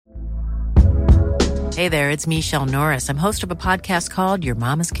Hey there, it's Michelle Norris. I'm host of a podcast called Your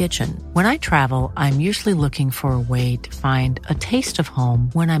Mama's Kitchen. When I travel, I'm usually looking for a way to find a taste of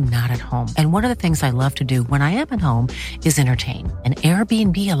home when I'm not at home. And one of the things I love to do when I am at home is entertain. And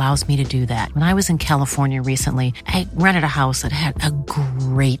Airbnb allows me to do that. When I was in California recently, I rented a house that had a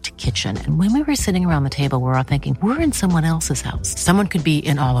great kitchen. And when we were sitting around the table, we were all thinking, we're in someone else's house. Someone could be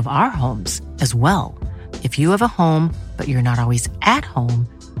in all of our homes as well. If you have a home, but you're not always at home,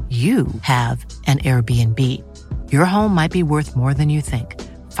 you have an Airbnb. Your home might be worth more than you think.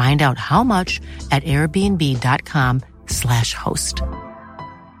 Find out how much at airbnb.com/host.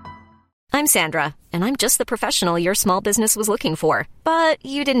 I'm Sandra, and I'm just the professional your small business was looking for. But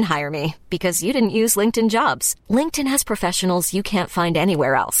you didn't hire me because you didn't use LinkedIn Jobs. LinkedIn has professionals you can't find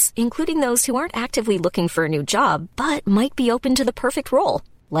anywhere else, including those who aren't actively looking for a new job, but might be open to the perfect role,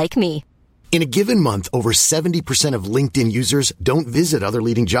 like me. In a given month, over 70% of LinkedIn users don't visit other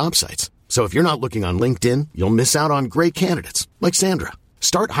leading job sites. So if you're not looking on LinkedIn, you'll miss out on great candidates like Sandra.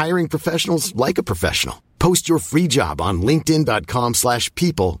 Start hiring professionals like a professional. Post your free job on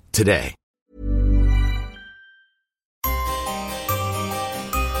linkedin.com/people today.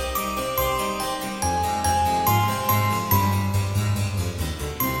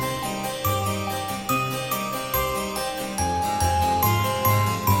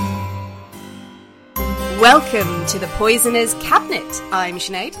 Welcome to the Poisoner's Cabinet. I'm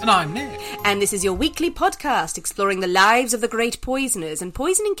Sinead. And I'm Nick. And this is your weekly podcast exploring the lives of the great poisoners and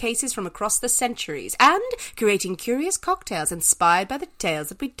poisoning cases from across the centuries and creating curious cocktails inspired by the tales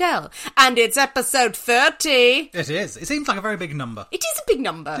that we tell. And it's episode 30. It is. It seems like a very big number. It is a big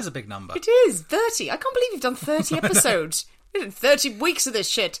number. It is a big number. It is. 30. I can't believe you've done 30 episodes. We did 30 weeks of this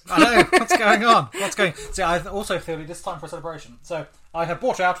shit. I know. What's going on? See, I also feel it is time for a celebration. So I have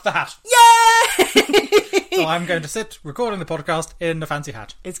brought out the hat. Yay! So I'm going to sit recording the podcast in a fancy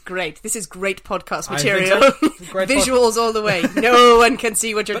hat. It's great. This is great podcast material. So. Great Visuals all the way. No one can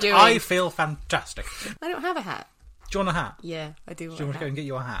see what you're doing. I feel fantastic. I don't have a hat. Do you want a hat? Yeah, I do want a hat. Do you want to go and get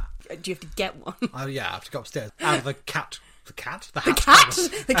you a hat? Do you have to get one? Oh, yeah, I have to go upstairs. Out of the cat. The cat? The The hat. cat?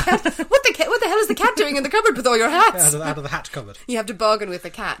 The cat? What the hell is the cat doing in the cupboard with all your hats? Out of the hat cupboard. You have to bargain with the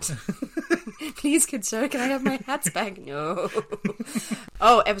cat. Please, good sir, can I have my hats back? No.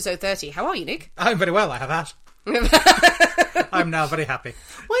 Oh, episode 30. How are you, Nick? I'm very well, I have a hat. I'm now very happy.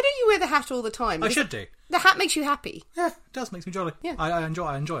 Why don't you wear the hat all the time? I should do. The hat makes you happy. Yeah, it does, makes me jolly. Yeah. I enjoy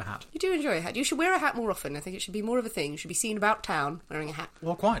a hat. You do enjoy a hat. You should wear a hat more often. I think it should be more of a thing. You should be seen about town wearing a hat.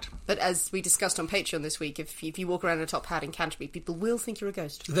 Well, quite. But as we discussed on Patreon this week, if you walk around in a top hat in Canterbury, people will think you're a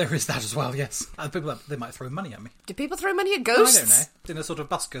ghost. There is that as well, yes. People, they might throw money at me. Do people throw money at ghosts? I don't know. In a sort of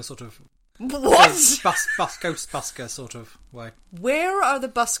busker sort of... What? Ghost busker sort of way. Where are the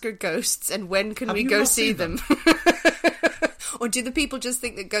busker ghosts and when can we go see them? Or do the people just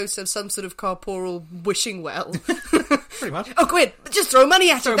think that ghosts have some sort of corporal wishing well? Pretty much. Oh, go in. Just throw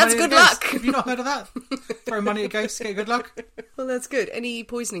money at it. That's good luck. Have you not heard of that? Throw money at ghosts, get good luck. Well, that's good. Any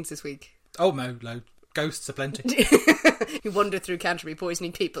poisonings this week? Oh, no, load. Ghosts are plenty. You wander through Canterbury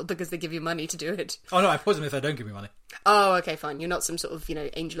poisoning people because they give you money to do it. Oh, no, I poison them if they don't give me money. Oh, okay, fine. You're not some sort of,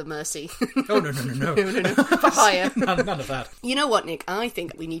 angel of mercy. Oh, no. No. For hire. None of that. You know what, Nick? I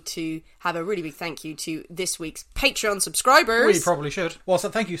think we need to have a really big thank you to this week's Patreon subscribers. We probably should. Well, so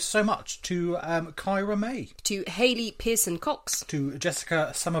thank you so much to Kyra May. To Hayley Pearson-Cox. To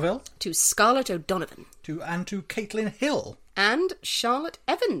Jessica Somerville. To Scarlett O'Donovan. And to Caitlin Hill. And Charlotte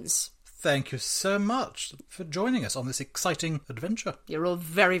Evans. Thank you so much for joining us on this exciting adventure. You're all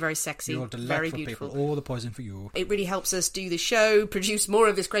very, very sexy. You're delightful very beautiful people. All the poison for you. It really helps us do the show, produce more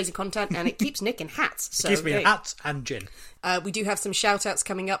of this crazy content, and it keeps Nick in hats. So, it keeps me in hats and gin. We do have some shout-outs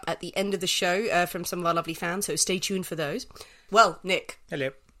coming up at the end of the show from some of our lovely fans, so stay tuned for those. Well, Nick.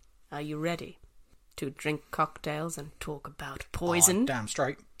 Hello. Are you ready to drink cocktails and talk about poison? Oh, damn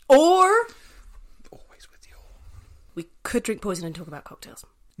straight. Or... always with you. We could drink poison and talk about cocktails.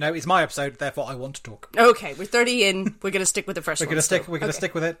 No, it's my episode, therefore I want to talk. Okay, we're 30 in. We're going to stick with the first one. We're going to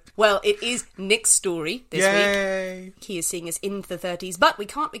stick with it. Well, it is Nick's story this Yay. week. He is seeing us into the 30s, but we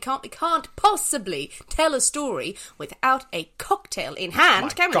can't possibly tell a story without a cocktail in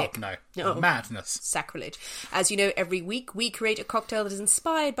hand, can we, God, Nick? no. Madness. Sacrilege. As you know, every week we create a cocktail that is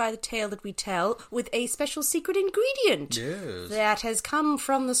inspired by the tale that we tell with a special secret ingredient. Yes. That has come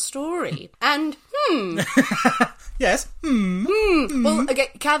from the story. And, Yes. Well, okay,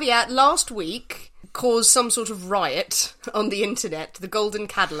 caveat, last week caused some sort of riot on the internet. The Golden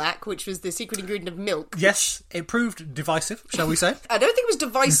Cadillac, which was the secret ingredient of milk. Yes, it proved divisive, shall we say? I don't think it was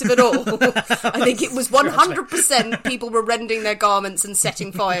divisive at all. I think it was 100% people were rending their garments and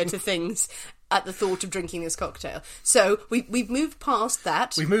setting fire to things at the thought of drinking this cocktail. So we've moved past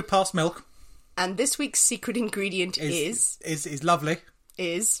that. We've moved past milk. And this week's secret ingredient is lovely.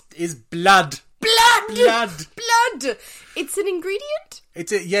 Is blood. Blood! It's an ingredient?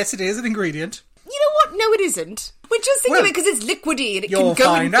 Yes, it is an ingredient. You know what? No, it isn't. We're just thinking of it because it's liquidy and it can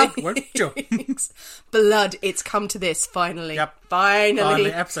go in out, won't you? Blood. It's come to this, finally. Yep.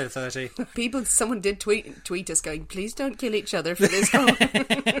 Finally. Episode 30. Someone did tweet us going, please don't kill each other for this.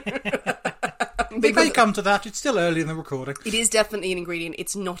 If they come to that, it's still early in the recording. It is definitely an ingredient.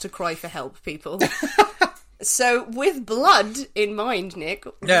 It's not a cry for help, people. So, with blood in mind, Nick,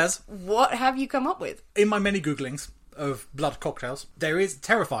 yes, what have you come up with? In my many Googlings of blood cocktails, there is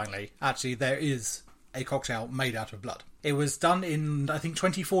a cocktail made out of blood. It was done in, I think,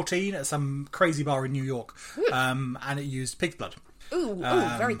 2014 at some crazy bar in New York, and it used pig's blood. Ooh,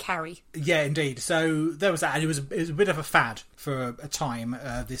 very carry. Yeah, indeed. So there was that, and it was a bit of a fad for a time,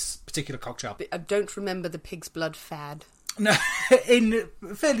 this particular cocktail. I don't remember the pig's blood fad. No, in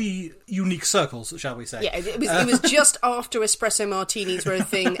fairly unique circles, shall we say. Yeah, it was just after espresso martinis were a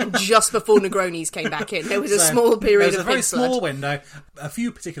thing and just before Negronis came back in. There was a small period of pig's blood. There was a very small window. A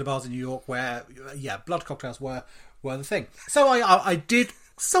few particular bars in New York where, blood cocktails were the thing. So I did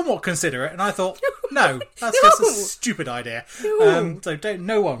somewhat consider it, and I thought, no, that's just a stupid idea.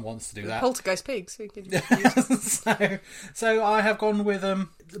 No one wants to do that. Poltergeist pigs. So I have gone with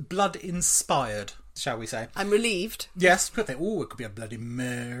blood-inspired, shall we say. I'm relieved. Yes, it could be a Bloody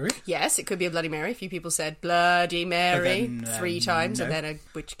Mary. Yes, it could be a Bloody Mary. A few people said Bloody Mary 3 times, no. And then a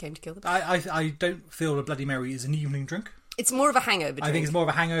witch came to kill them. I don't feel a Bloody Mary is an evening drink. It's more of a hangover drink. I think it's more of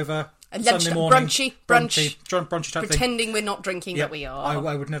a hangover. A Sunday morning, brunchy type pretending thing. We're not drinking, but we are. I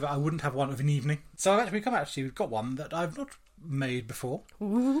wouldn't have one of an evening. So we've got one that I've not made before.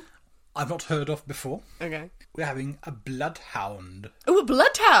 Ooh. I've not heard of before. Okay. We're having a bloodhound. Oh, a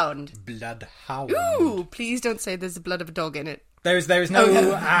bloodhound. Bloodhound. Ooh, please don't say there's the blood of a dog in it. There is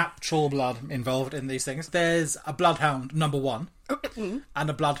no actual blood involved in these things. There's a bloodhound number 1 and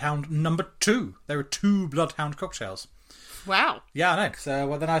a bloodhound number 2. There are 2 bloodhound cocktails. Wow. Yeah, I know.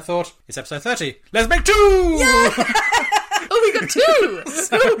 So then I thought, it's episode 30. Let's make 2! Yeah! Oh, we got 2!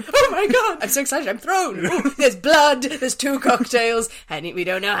 Oh my god. I'm so excited. I'm thrown. Ooh, there's blood. There's 2 cocktails. And we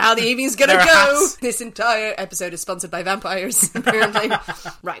don't know how the evening's going to go. Hats. This entire episode is sponsored by vampires, apparently.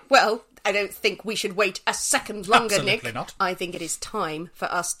 Right. Well, I don't think we should wait a second longer, Absolutely Nick. Not. I think it is time for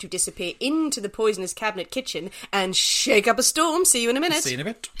us to disappear into the Poisonous Cabinet kitchen and shake up a storm. See you in a minute. See you in a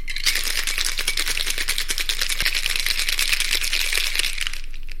bit.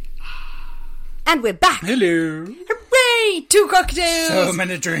 And we're back. Hello. Hooray! 2 cocktails. So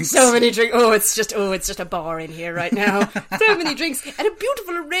many drinks. Oh, it's just a bar in here right now. So many drinks and a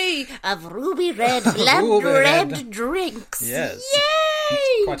beautiful array of ruby red, blood red drinks. Yes.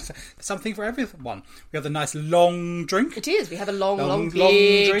 Yay! Quite something for everyone. We have the nice long drink. It is. We have a long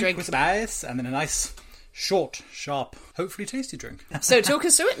big drink with some ice, and then a nice short, sharp, hopefully tasty drink. So talk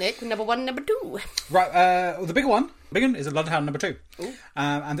us through it, Nick. Number 1, number 2. Right. The bigger one. The big one is a bloodhound number 2.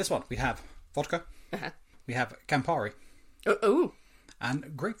 And this one we have vodka. We have Campari. Oh.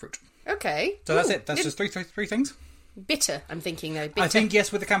 And grapefruit. Okay. So that's it. That's just three things. Bitter, I'm thinking, though. Bitter. I think, yes,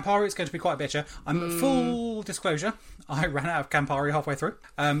 with the Campari, it's going to be quite bitter. Full disclosure, I ran out of Campari halfway through.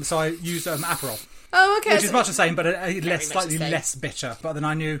 So I used Aperol. Oh, okay. Which is much the same, but slightly less bitter. But then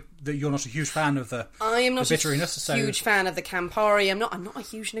I knew that you're not a huge fan of the bitteriness. I am not a huge fan of the Campari. I'm not a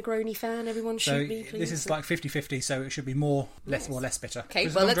huge Negroni fan. Everyone should be, please. This is like 50-50, so it should be less bitter. Okay,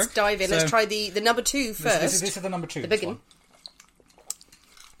 well, let's dive in. Let's try the number 2 first. This is the number 2. The big one.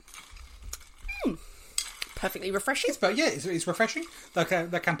 Perfectly refreshing. It's refreshing. The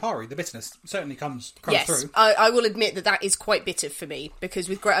Campari, the bitterness certainly comes yes, through. I will admit that is quite bitter for me because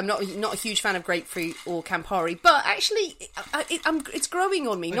I'm not a huge fan of grapefruit or Campari, but actually it's growing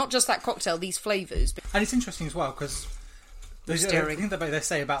on me. Not just that cocktail, these flavours. And it's interesting as well because the thing that they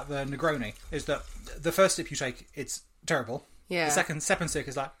say about the Negroni is that the first sip you take, it's terrible. Yeah. The second sip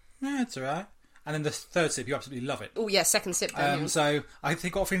is like, it's alright. And then the third sip, you absolutely love it. Oh, yeah, second sip. So I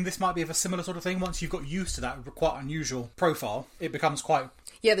think this might be of a similar sort of thing. Once you've got used to that quite unusual profile, it becomes quite...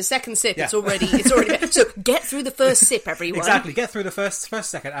 Yeah, the second sip, it's already... So get through the first sip, everyone. Exactly, get through the first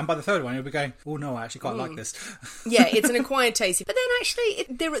second, and by the third one, you'll be going, oh no, I actually quite like this. Yeah, it's an acquired taste. But then actually,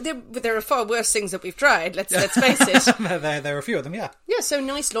 there are far worse things that we've tried, let's face it. There are a few of them, yeah. Yeah, so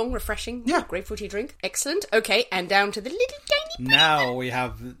nice, long, refreshing, grapefruity drink. Excellent. Okay, and down to the little tiny... Now we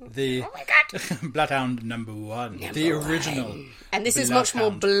have the... Oh my God. Bloodhound number 1. The original. And this is much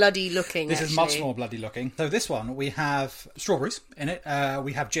more bloody looking, This is much more bloody looking. So this one, we have strawberries in it.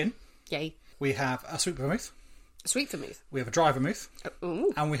 We have gin. Yay. We have a sweet vermouth. Sweet vermouth. We have a dry vermouth.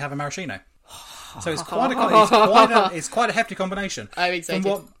 Ooh. And we have a maraschino. So it's quite a hefty combination. I'm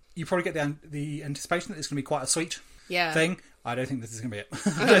excited. you probably get the anticipation that it's going to be quite a sweet thing. I don't think this is going to be it.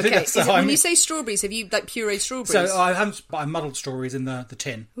 Okay. When you say strawberries, have you pureed strawberries? So I haven't, but I muddled strawberries in the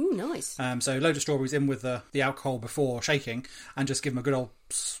tin. Ooh, nice. So load of strawberries in with the alcohol before shaking, and just give them a good old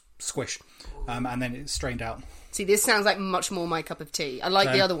squish, and then it's strained out. See, this sounds like much more my cup of tea. I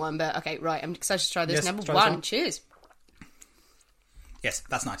like the other one, but okay, right. I'm excited to try this. Number one. Cheers. Yes,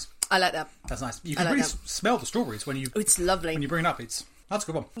 that's nice. I like that. That's nice. You can really smell the strawberries when you. Oh, it's lovely. When you bring it up, that's a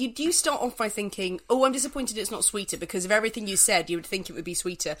good one. You do start off by thinking, "Oh, I'm disappointed it's not sweeter," because of everything you said, you would think it would be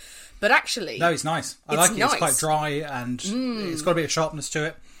sweeter. But actually, no, it's nice. I like it. Nice. It's quite dry and it's got a bit of sharpness to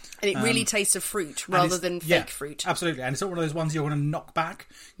it. And it really tastes of fruit rather than fake fruit. Absolutely. And it's not one of those ones you're going to knock back.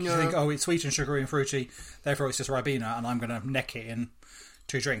 You think, oh, it's sweet and sugary and fruity, therefore it's just Ribena, and I'm going to neck it in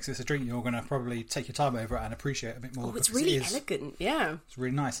 2 drinks. It's a drink you're going to probably take your time over and appreciate a bit more. Oh, it's really elegant, yeah. It's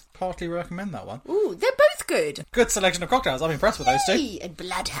really nice. Partly recommend that one. Ooh, they're both good. Good selection of cocktails. I'm impressed with those two. And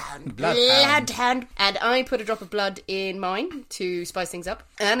Bloodhound. And I put a drop of blood in mine to spice things up,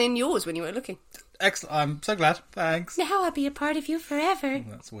 and in yours when you were looking. Excellent. I'm so glad. Thanks. Now I'll be a part of you forever. Oh,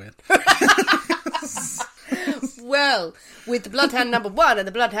 that's weird. Well, with the Bloodhound number 1 and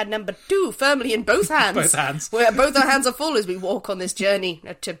the Bloodhound number 2 firmly in both hands. Both hands. Both our hands are full as we walk on this journey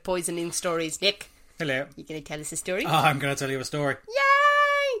to poisoning stories. Nick. Hello. You going to tell us a story? I'm going to tell you a story.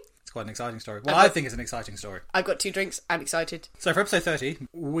 Yay! It's quite an exciting story. Well, I think it's an exciting story. I've got 2 drinks. I'm excited. So for episode 30,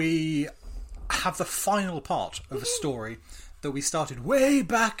 we have the final part of a story that we started way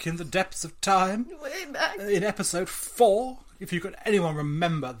back in the depths of time. Way back. In episode 4, if you could anyone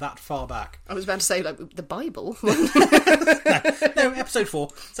remember that far back. I was about to say, like, the Bible. no, episode 4.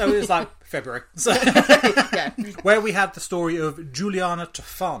 So it was like February. So, where we had the story of Juliana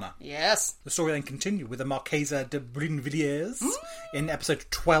Tofana. Yes. The story then continued with the Marquesa de Brinvilliers in episode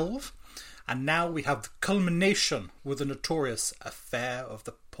 12. And now we have the culmination with the notorious Affair of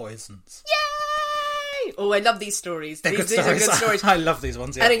the Poisons. Yay! Oh, I love these stories. These are good stories. I love these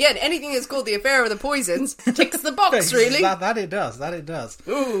ones, yeah. And again, anything that's called the Affair of the Poisons ticks the box, really. That it does.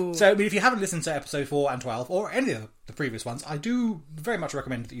 Ooh. So, I mean, if you haven't listened to episode 4 and 12, or any of the previous ones, I do very much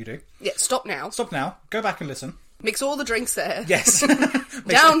recommend that you do. Yeah, stop now. Go back and listen. Mix all the drinks there. Yes.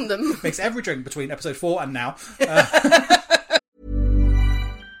 Down them. Mix every drink between episode 4 and now.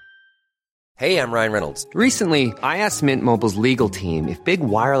 Hey, I'm Ryan Reynolds. Recently, I asked Mint Mobile's legal team if big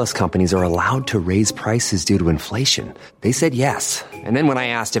wireless companies are allowed to raise prices due to inflation. They said yes. And then when I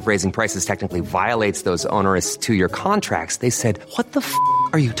asked if raising prices technically violates those onerous 2-year contracts, they said, "What the f***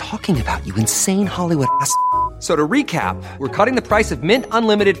 are you talking about, you insane Hollywood ass?" So to recap, we're cutting the price of Mint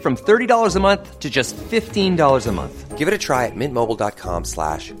Unlimited from $30 a month to just $15 a month. Give it a try at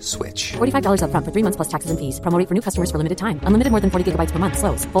mintmobile.com/switch. $45 up front for 3 months plus taxes and fees. Promo rate for new customers for limited time. Unlimited more than 40 gigabytes per month.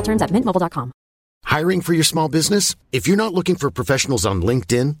 Slows full terms at mintmobile.com. Hiring for your small business? If you're not looking for professionals on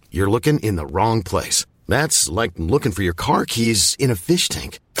LinkedIn, you're looking in the wrong place. That's like looking for your car keys in a fish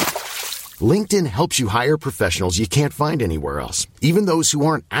tank. LinkedIn helps you hire professionals you can't find anywhere else, even those who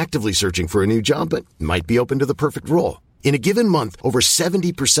aren't actively searching for a new job but might be open to the perfect role. In a given month, over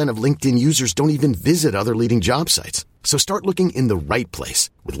 70% of LinkedIn users don't even visit other leading job sites. So start looking in the right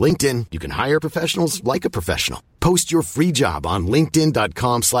place. With LinkedIn, you can hire professionals like a professional. Post your free job on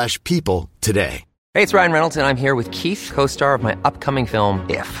linkedin.com/people today. Hey, it's Ryan Reynolds, and I'm here with Keith, co-star of my upcoming film,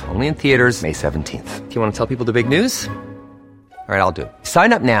 If, only in theaters May 17th. Do you want to tell people the big news? All right, I'll do it.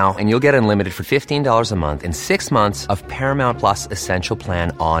 Sign up now and you'll get unlimited for $15 a month and 6 months of Paramount Plus Essential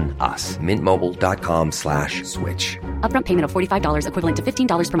Plan on us. mintmobile.com/switch. Upfront payment of $45 equivalent to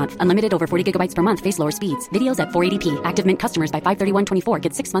 $15 per month. Unlimited over 40 gigabytes per month. Face lower speeds. Videos at 480p. Active Mint customers by 531.24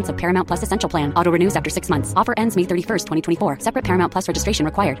 get 6 months of Paramount Plus Essential Plan. Auto renews after 6 months. Offer ends May 31st, 2024. Separate Paramount Plus registration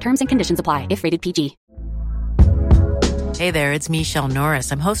required. Terms and conditions apply if rated PG. Hey there, it's Michelle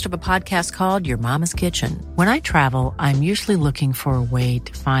Norris. I'm host of a podcast called Your Mama's Kitchen. When I travel, I'm usually looking for a way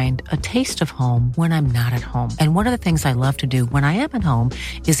to find a taste of home when I'm not at home. And one of the things I love to do when I am at home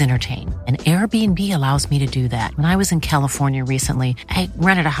is entertain. And Airbnb allows me to do that. When I was in California recently, I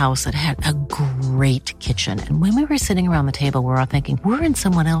rented a house that had a great kitchen. And when we were sitting around the table, we're all thinking, we're in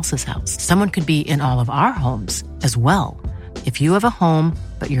someone else's house. Someone could be in all of our homes as well. If you have a home,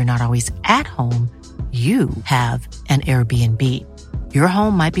 but you're not always at home, you have an Airbnb. Your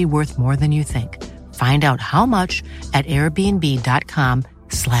home might be worth more than you think. Find out how much at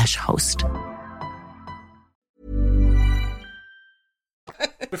airbnb.com/host.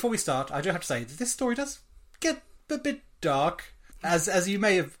 Before we start, I do have to say that this story does get a bit dark, as you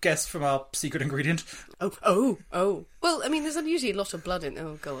may have guessed from our secret ingredient. Oh. Well, I mean, there's usually a lot of blood in.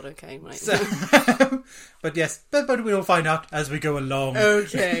 Oh God, okay, right. So, but yes, but we'll find out as we go along.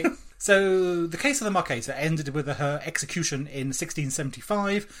 Okay. So the case of the Marchesa ended with her execution in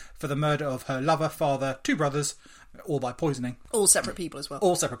 1675 for the murder of her lover, father, 2 brothers, all by poisoning. All separate people as well.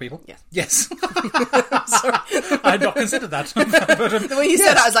 All separate people. Yes. Yes. Sorry. I had not considered that. But, The way you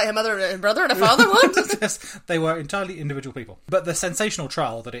said it, I was like, a mother and a brother and a father, what? yes, they were entirely individual people. But the sensational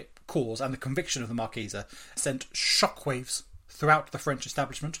trial that it caused and the conviction of the Marchesa sent shockwaves throughout the French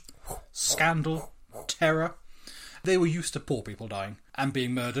establishment. Scandal, terror. They were used to poor people dying and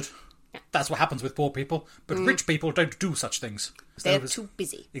being murdered. That's what happens with poor people. But rich people don't do such things. So They're too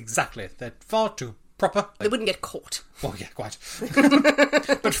busy. Exactly. They're far too proper. They wouldn't get caught. Well, yeah, quite.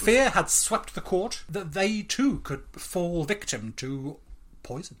 But fear had swept the court that they too could fall victim to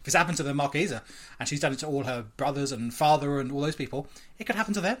poison. If it's happened to the Marchesa, and she's done it to all her brothers and father and all those people, it could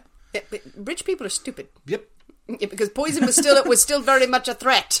happen to them. Yeah, but rich people are stupid. Yep. Yeah, because poison was still very much a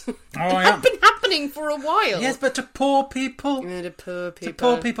threat. It had been happening for a while. Yes, but to poor people. Yeah, to poor people. To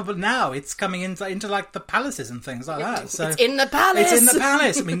poor people, but now it's coming into like the palaces and things like that. So it's in the palace. It's in the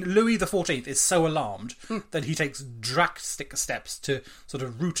palace. I mean, Louis XIV is so alarmed that he takes drastic steps to sort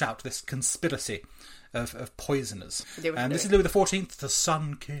of root out this conspiracy of poisoners. This is Louis XIV, the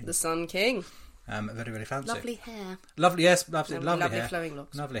Sun King. The Sun King. Very, very fancy. Lovely hair. Lovely, yes, absolutely lovely Lovely hair. flowing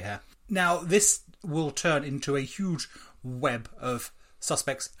locks. Lovely hair. Now, this will turn into a huge web of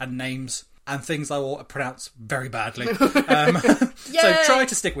suspects and names and things I will pronounce very badly. So try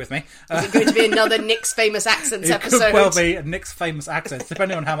to stick with me. Is it going to be another Nick's Famous Accents It episode? could well be Nick's Famous Accents,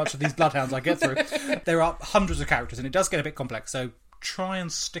 depending on how much of these bloodhounds I get through. There are hundreds of characters, and it does get a bit complex, so try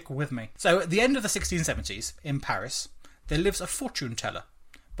and stick with me. So, at the end of the 1670s, in Paris, there lives a fortune teller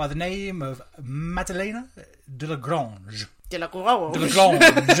by the name of Madeleine de Lagrange. De Lagrange. De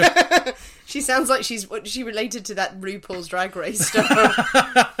Lagrange. She sounds like she's related to that RuPaul's Drag Race star.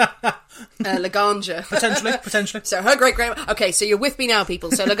 Lagrange. Potentially. So her okay, so you're with me now,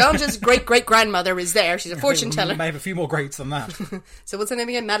 people. So Lagrange's great-great-grandmother is there. She's a fortune teller. May have a few more greats than that. So what's her name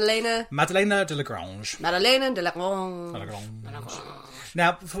again? Madeleine de Lagrange. Madeleine de Lagrange.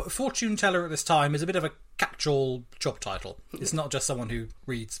 Now, fortune teller at this time is a bit of a catch-all job title. It's not just someone who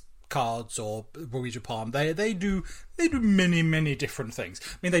reads cards or reads your palm. They do many, many different things.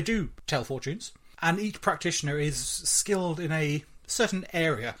 I mean, they do tell fortunes, and each practitioner is skilled in a certain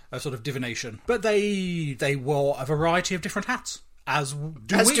area of sort of divination. But they wore a variety of different hats. As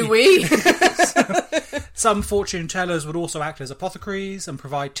do we. Some fortune tellers would also act as apothecaries and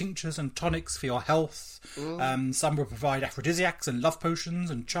provide tinctures and tonics for your health. Some would provide aphrodisiacs and love potions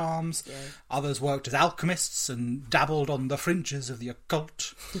and charms. Yeah. Others worked as alchemists and dabbled on the fringes of the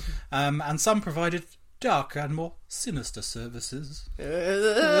occult. And some provided darker and more sinister services.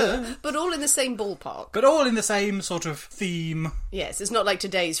 But all in the same ballpark. But all in the same sort of theme. Yes, it's not like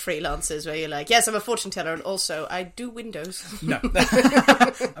today's freelancers where you're like, yes, I'm a fortune teller and also I do windows. No.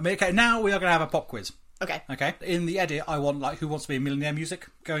 I mean, okay, now we are going to have a pop quiz. Okay. In the edit, I want like Who Wants to Be a Millionaire music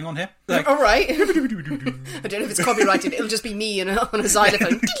going on here. Like, all right. I don't know if it's copyrighted. It'll just be me on a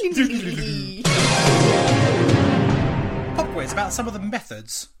xylophone. Pop quiz about some of the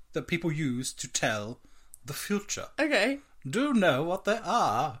methods that people use to tell the future. Okay. Do you know what they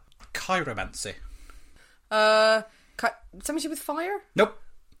are? Chiromancy. Something to do with fire? Nope.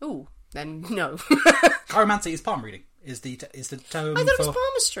 Ooh, then no. Chiromancy is palm reading. Is the term I thought for... it was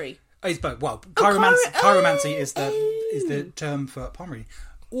palmistry. It's both. Well, chiromancy is the term for palm reading.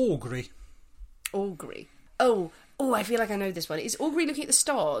 Augury. Augury. Oh, I feel like I know this one. Is augury looking at the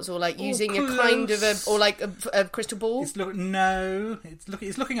stars, or like using a kind of a crystal ball? It's looking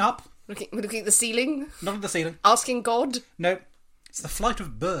up. Looking at the ceiling. Not at the ceiling. Asking God. No, it's the flight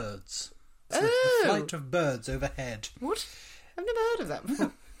of birds. It's the flight of birds overhead. What? I've never heard of that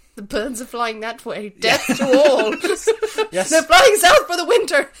before. The birds are flying that way. Death to all. Yes. They're flying south for the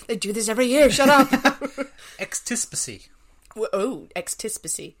winter. They do this every year. Shut up. Extispicy. Oh,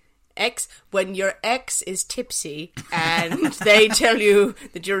 extispicy. When your ex is tipsy and they tell you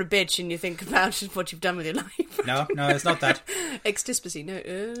that you're a bitch and you think about what you've done with your life. No, it's not that. Extispicy.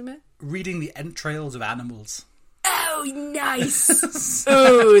 No. Reading the entrails of animals. Oh, nice.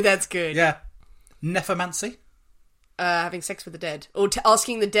 Oh, that's good. Yeah. Nephomancy. Having sex with the dead, or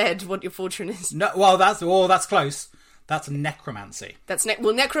asking the dead what your fortune is. No, well, that's close. That's necromancy.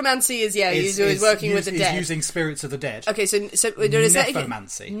 Necromancy is is working with the dead. Is using spirits of the dead. Okay, so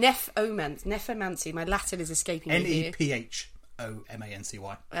Nephomancy. Nephomancy. My Latin is escaping me here. Nephomancy.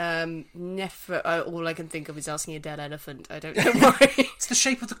 All I can think of is asking a dead elephant. I don't know why. It's the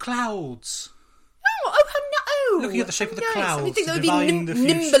shape of the clouds. Oh no! Looking at the shape of the clouds. I think that would be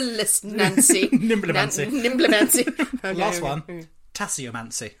Nimblemancy. Nimblemancy. Nimblemancy. Okay, Last one.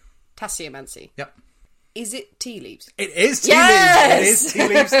 Tasseomancy. Tasseomancy. Yep. Is it tea leaves? It is tea Yes! leaves.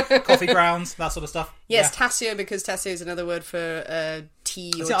 It is tea leaves, coffee grounds, that sort of stuff. Yes, Yeah. Tassio, because Tassio is another word for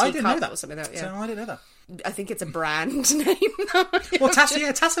tea or See, I didn't know teacup that. or something like that. So Yeah. I didn't know that. I think it's a brand name. Well,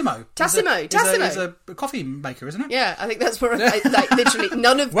 Tassimo. Tassimo. Is a coffee maker, isn't it? Yeah, I think that's where like literally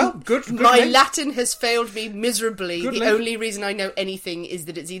none of Well, good my name. Latin has failed me miserably. Good The name. only reason I know anything is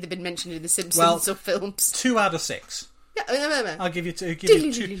that it's either been mentioned in The Simpsons or films. 2 out of 6. Yeah, I'll give you 2.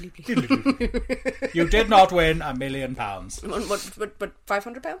 You did not win £1 million. what,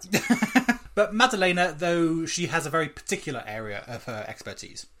 £500? But Maddalena, though she has a very particular area of her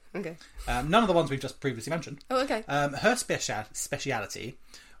expertise. Okay. None of the ones we've just previously mentioned. Oh, okay. Her speciality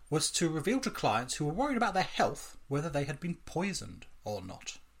was to reveal to clients who were worried about their health whether they had been poisoned or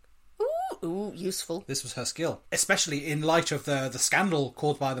not. Ooh, useful. This was her skill, especially in light of the scandal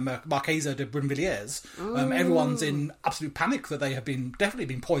caused by the Marquesa de Brinvilliers. Everyone's in absolute panic that they have definitely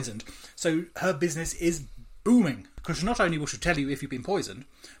been poisoned. So her business is booming, because not only will she tell you if you've been poisoned,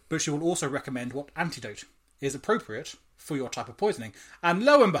 but she will also recommend what antidote is appropriate for your type of poisoning. And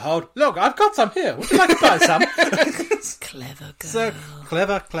lo and behold, look, I've got some here. Would you like to buy some? Clever girl. So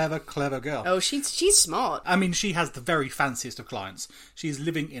clever girl. Oh, she's smart. I mean, she has the very fanciest of clients. She's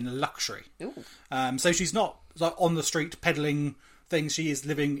living in luxury. So she's not like on the street peddling things. She is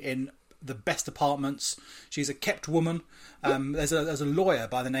living in the best apartments. She's a kept woman. There's a lawyer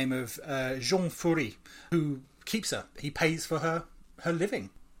by the name of Jean Fourie who keeps her. He pays for her living.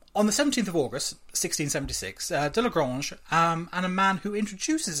 On the 17th of August, 1676, Delagrange and a man who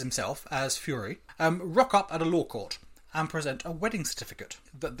introduces himself as Fury rock up at a law court and present a wedding certificate.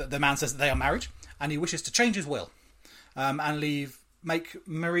 The man says that they are married and he wishes to change his will and make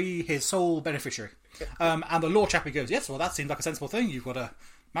Marie his sole beneficiary. And the law chappie goes, yes, well, that seems like a sensible thing. You've got a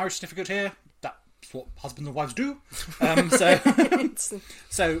marriage certificate here. That's what husbands and wives do.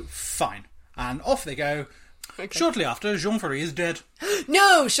 So fine. And off they go. Okay. Shortly after, Jean Fourie is dead.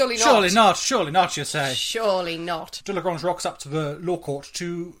 No, surely not. Surely not, you say. Surely not. Delagrange rocks up to the law court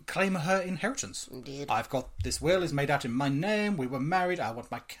to claim her inheritance. Indeed. I've got this will is made out in my name. We were married. I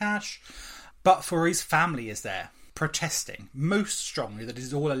want my cash. But Fourie's family is there, protesting most strongly that it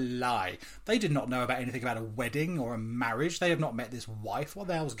is all a lie. They did not know about anything about a wedding or a marriage. They have not met this wife. What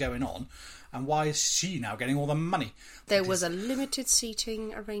the hell's going on? And why is she now getting all the money? There was a limited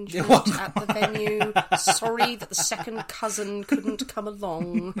seating arrangement at the venue. Sorry that the second cousin couldn't come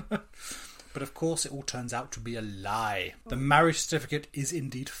along. But of course it all turns out to be a lie. The marriage certificate is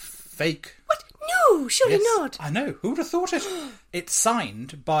indeed fake. What? No, surely not. I know. Who would have thought it? It's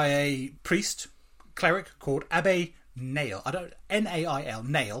signed by a priest, cleric called Abbé Nail. N-A-I-L,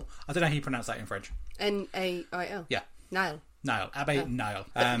 Nail. I don't know how you pronounce that in French. N-A-I-L? Yeah. Nail. Nail. Abbé Nail.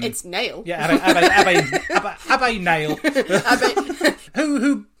 It's Nail. Yeah, Abbé Nail.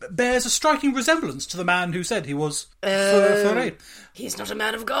 who bears a striking resemblance to the man who said he was Fourie. He's not a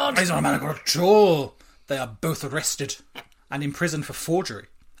man of God. He's not a man of God at all. They are both arrested and imprisoned for forgery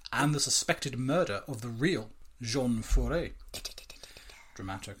and the suspected murder of the real Jean Fourie.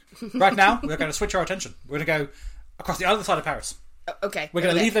 Dramatic. Right now, we're going to switch our attention. We're going to go across the other side of Paris. Okay. We're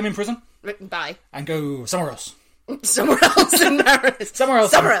going to leave them in prison. Bye. And go somewhere else. Somewhere else in Paris. Somewhere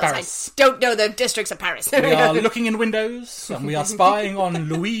else in Paris. I don't know the districts of Paris. We are looking in windows and we are spying on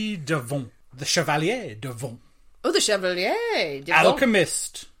Louis de Vont, the Chevalier de Vont. Oh, the Chevalier de Vont.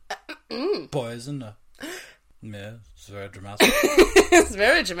 Alchemist. Poisoner. Yeah, it's very dramatic. It's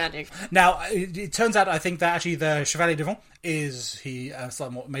very dramatic. Now, it turns out, I think that actually the Chevalier de Vont is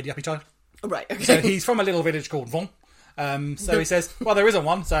somewhat made-up child. Right, okay. So he's from a little village called Vont. So he says, well, there isn't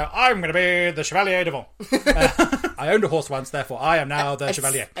one, so I'm going to be the Chevalier de Vont. I owned a horse once, therefore I am now the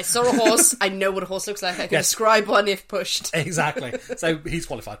Chevalier. I saw a horse. I know what a horse looks like. I can describe one if pushed. Exactly. So he's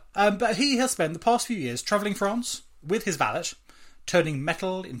qualified. But he has spent the past few years travelling France with his valet, turning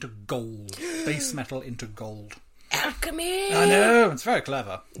metal into gold. Base metal into gold. Alchemy! I know, it's very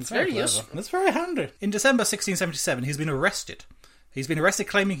clever. It's very clever. Useful. It's very handy. In December 1677, he's been arrested. He's been arrested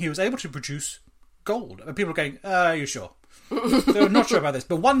claiming he was able to produce gold. And people are going, are you sure? They're not sure about this.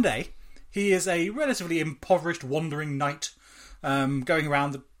 But one day, he is a relatively impoverished wandering knight going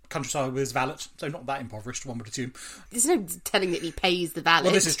around the countryside with his valet. So not that impoverished, one would assume. There's no telling that he pays the valet.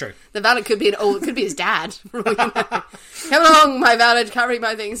 Well, this is true. The valet could be could be his dad. Come along, my valet, carry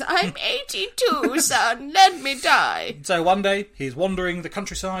my things. I'm 82, son. Let me die. So one day, he's wandering the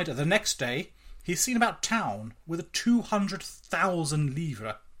countryside. The next day, he's seen about town with a 200,000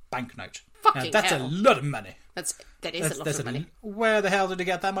 livre banknote. Fucking that's hell. a lot of money. That is a lot of money. Where the hell did he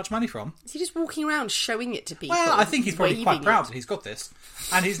get that much money from? Is he just walking around showing it to people? Well, I think he's probably quite proud that he's got this.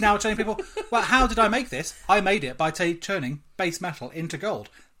 And he's now telling people, well, how did I make this? I made it by turning base metal into gold.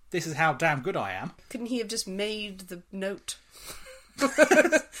 this is how damn good I am. Couldn't he have just made the note?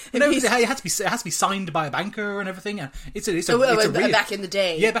 No, it has to be signed by a banker and everything. And it's a real, back in the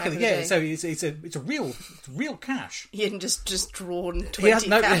day. Yeah, back in the day. So it's a real cash. He hadn't just drawn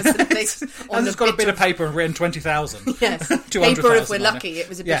 20,000 things on just got a bit of paper and written 20,000. Yes, 200,000 paper if we're lucky. It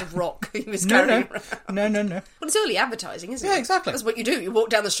was a bit of rock he was carrying around. No. Well, it's early advertising, isn't it? Yeah, exactly. That's what you do. You walk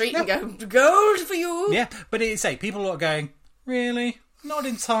down the street and go, gold for you. Yeah, but people are going, really? Not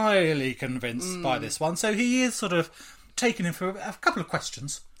entirely convinced by this one. So he is sort of taken in for a couple of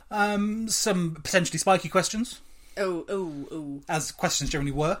questions. Some potentially spiky questions. Oh. As questions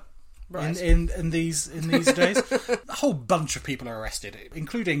generally were. Right. In these days. A whole bunch of people are arrested,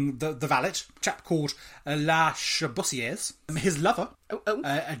 including the valet, a chap called La Chabossière, his lover,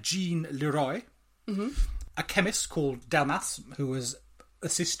 Jean Leroy, a chemist called Dalmas, who was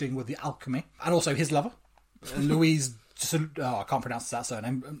assisting with the alchemy, and also his lover, Louise. I can't pronounce that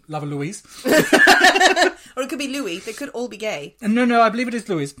surname. Lover Louise. Or it could be Louis. They could all be gay. No, I believe it is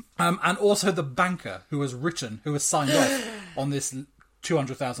Louise. And also the banker who has signed off on this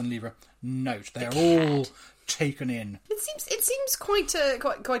 200,000 livre note. They are all taken in. It seems quite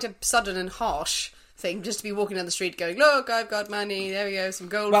a sudden and harsh thing just to be walking down the street going, look, I've got money. There we go, some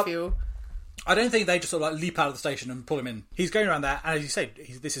gold for you. I don't think they just sort of leap out of the station and pull him in. He's going around there, and as you say,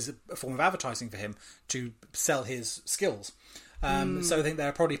 this is a form of advertising for him to sell his skills. So I think there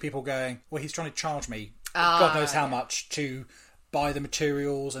are probably people going, well, he's trying to charge me God knows how much to buy the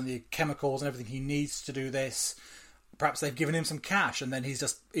materials and the chemicals and everything he needs to do this. Perhaps they've given him some cash, and then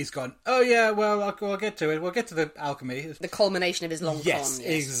he's gone, oh yeah, well, I'll get to it. We'll get to the alchemy. The culmination of his long con. Yes,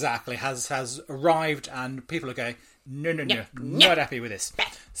 exactly. Has arrived, and people are going, no, not happy with this.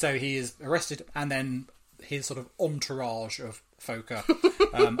 So he is arrested, and then his sort of entourage of folk are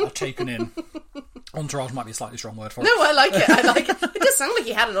taken in. Entourage might be a slightly strong word for it. No, I like it. It does sound like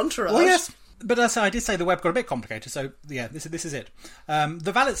he had an entourage. Well, yes. But as I did say, the web got a bit complicated, so yeah, this is it.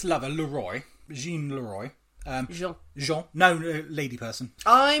 The valet's lover, Leroy, Jean Leroy, Jean. No, lady person.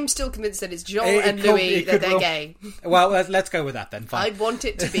 I'm still convinced that it's Jean and Louis that they're gay. Well, let's go with that then. Fine. I want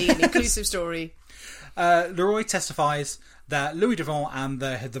it to be an inclusive story. Leroy testifies that Louis Devant and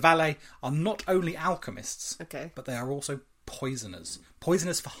the valet are not only alchemists, but they are also poisoners.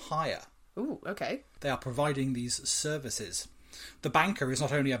 Poisoners for hire. Ooh, okay. They are providing these services. The banker is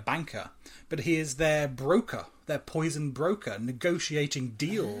not only a banker, but he is their broker, their poison broker, negotiating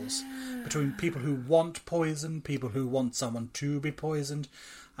deals between people who want poison, people who want someone to be poisoned,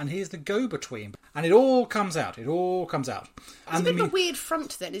 and he is the go-between. And it all comes out. It's a bit of a weird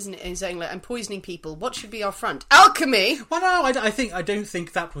front then, isn't it? In saying, like, I'm poisoning people. What should be our front? Alchemy! Well, no, I don't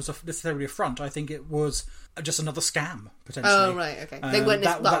think that was necessarily a front. I think it was just another scam, potentially. Oh, right, okay. They weren't...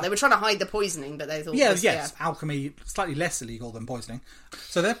 they were trying to hide the poisoning, but they thought... Yes. Alchemy, slightly less illegal than poisoning.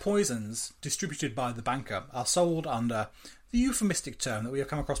 So their poisons, distributed by the banker, are sold under the euphemistic term that we have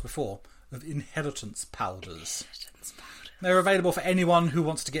come across before of inheritance powders. They're available for anyone who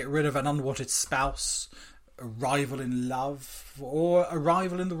wants to get rid of an unwanted spouse, a rival in love, or a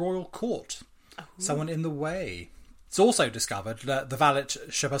rival in the royal court. Someone in the way. It's also discovered that the valet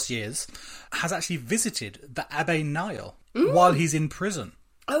Chabossière has actually visited the Abbé Nile while he's in prison.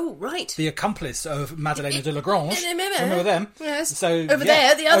 Oh, right. The accomplice of Madeleine de Lagrange. Remember them? Yes. So, over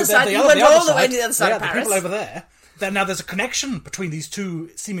there, the other side. You went all the way to the other side of Paris. The people over there. Now there's a connection between these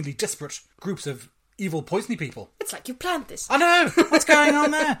two seemingly disparate groups of evil, poisony people. It's like you planned this. I know! What's going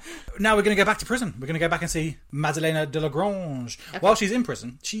on there? Now we're going to go back to prison. We're going to go back and see Madeleine de Lagrange. Okay. While she's in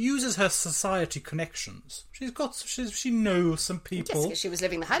prison, she uses her society connections. She knows some people. Yes, she was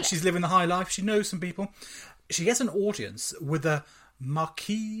living the high life. She's living the high life. She knows some people. She gets an audience with the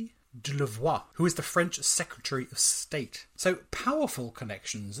Marquis de Louvois, who is the French Secretary of State. So, powerful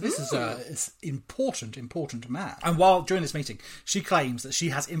connections. This is an important man. And during this meeting, she claims that she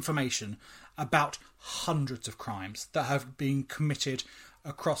has information about hundreds of crimes that have been committed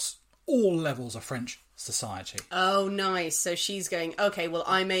across all levels of French society. Oh, nice. So she's going, okay, well,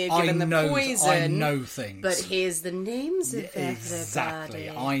 I may have given the poison. I know things. But here's the names of everybody. Exactly.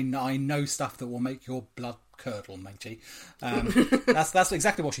 I know stuff that will make your blood curdle, matey. That's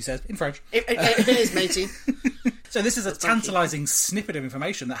exactly what she says in French. It is, matey. So this is a tantalising snippet of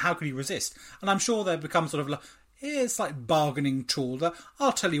information that how could you resist? And I'm sure there becomes sort of it's like bargaining tool that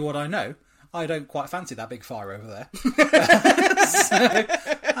I'll tell you what I know. I don't quite fancy that big fire over there.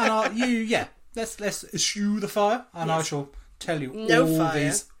 Let's eschew the fire, and I shall tell you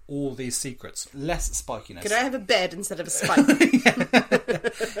all these secrets. Less spikiness. Could I have a bed instead of a spike?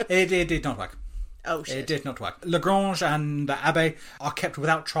 It did not work. Oh, shit. It did not work. Lagrange and the Abbe are kept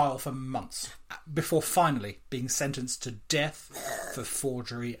without trial for months before finally being sentenced to death for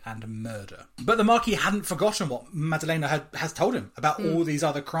forgery and murder. But the Marquis hadn't forgotten what Madalena has told him about all these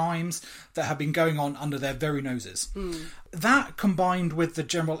other crimes that have been going on under their very noses. That, combined with the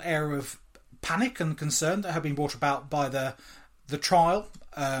general air of panic and concern that had been brought about by the trial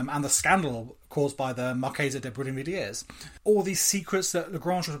and the scandal caused by the Marchesa de Brinvilliers, all these secrets that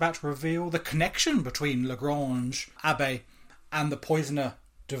Lagrange was about to reveal, the connection between Lagrange, Abbe, and the poisoner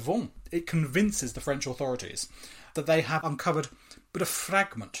Devon, it convinces the French authorities that they have uncovered but a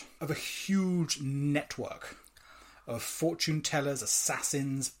fragment of a huge network of fortune tellers,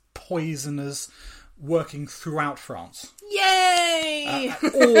 assassins, poisoners working throughout France. Yay!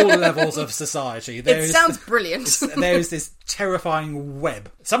 At all levels of society. It sounds brilliant. There is this terrifying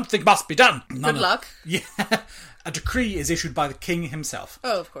web. Something must be done. Good luck. Yeah. A decree is issued by the king himself.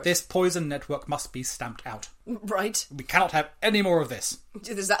 Oh, of course. This poison network must be stamped out. Right. We cannot have any more of this.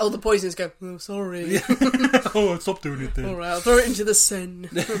 There's that all the poisoners go, oh, sorry. Oh, stop doing it then. All right, I'll throw it into the Seine.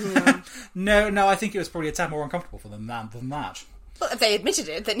 No, I think it was probably a tad more uncomfortable for them than that. Well, if they admitted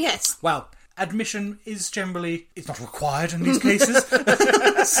it, then yes. Well, admission is generally, it's not required in these cases.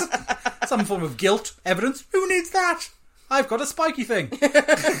 Some form of guilt evidence. Who needs that? I've got a spiky thing.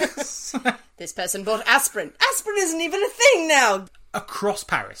 This person bought aspirin. Aspirin isn't even a thing now. Across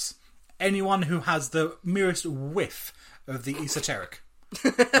Paris, anyone who has the merest whiff of the esoteric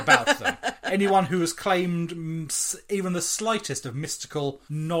about them, anyone who has claimed even the slightest of mystical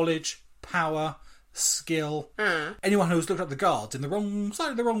knowledge, power, skill, anyone who's looked at the guards in the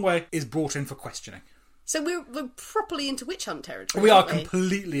wrong way, is brought in for questioning. So we're properly into witch hunt territory. We are aren't we?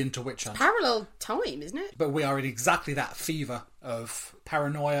 completely into witch hunt. Parallel time, isn't it? But we are in exactly that fever of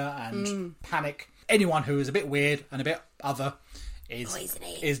paranoia and panic. Anyone who is a bit weird and a bit other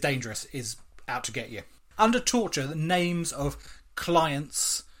is dangerous, is out to get you. Under torture, the names of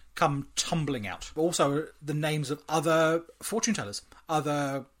clients come tumbling out. Also, the names of other fortune tellers,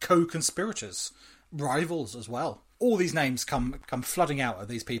 other co-conspirators, rivals as well. All these names come flooding out of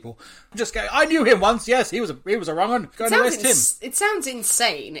these people. Just go, I knew him once. Yes, he was a wrong one. Go and arrest him. It sounds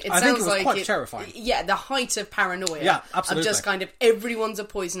insane. I think it was quite terrifying. Yeah, the height of paranoia. Yeah, absolutely. Of just kind of everyone's a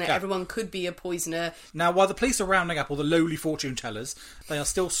poisoner. Yeah. Everyone could be a poisoner. Now, while the police are rounding up all the lowly fortune tellers, they are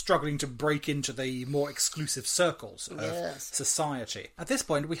still struggling to break into the more exclusive circles of society. At this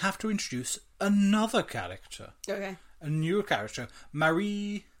point, we have to introduce another character. Okay. A newer character,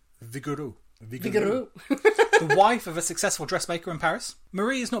 Marie Vigoureux. The wife of a successful dressmaker in Paris.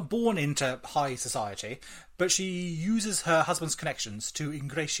 Marie is not born into high society, but she uses her husband's connections to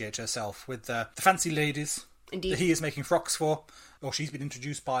ingratiate herself with the fancy ladies that he is making frocks for, or she's been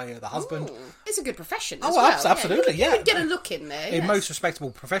introduced by the husband. Ooh, it's a good profession as well. Absolutely, You would get a look in there. A most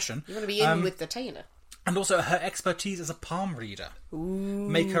respectable profession. You want to be in with the tailor. And also her expertise as a palm reader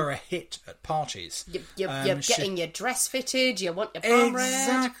make her a hit at parties. You're getting your dress fitted, you want your palm read.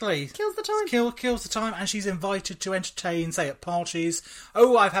 Exactly. Kills the time. Kills the time, and she's invited to entertain, say, at parties.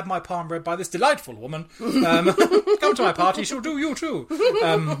 Oh, I've had my palm read by this delightful woman. Come to my party, she'll do you too.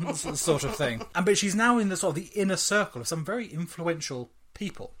 Sort of thing. But she's now in the sort of the inner circle of some very influential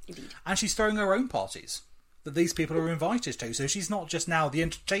people. Indeed. And she's throwing her own parties that these people are invited to, so she's not just now the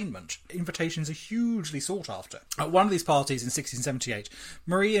entertainment. Invitations are hugely sought after. At one of these parties in 1678,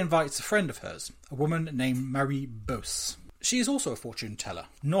 Marie invites a friend of hers, a woman named Marie Beauce. She is also a fortune teller.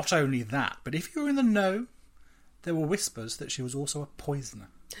 Not only that, but if you're in the know, there were whispers that she was also a poisoner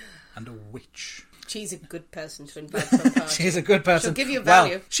and a witch. She's a good person to invite to a party. She is a good person. She'll give you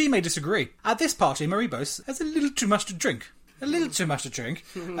value. Well, she may disagree. At this party, Marie Beauce has a little too much to drink. A little too much to drink,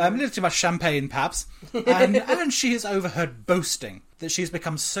 a little too much champagne, perhaps, and she has overheard boasting that she has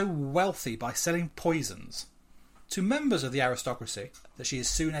become so wealthy by selling poisons to members of the aristocracy that she is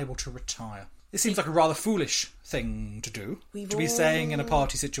soon able to retire. This seems like a rather foolish thing to do, to be saying in a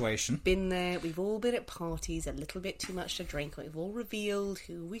party situation. Been there, we've all been at parties, a little bit too much to drink, we've all revealed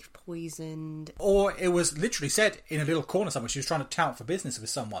who we've poisoned. Or it was literally said in a little corner somewhere, she was trying to tout for business with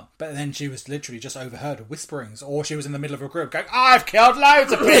someone, but then she was literally just overheard whisperings, or she was in the middle of a group going, I've killed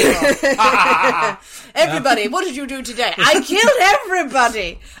loads of people! Everybody, what did you do today? I killed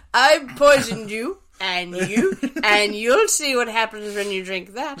everybody! I poisoned you, and you'll see what happens when you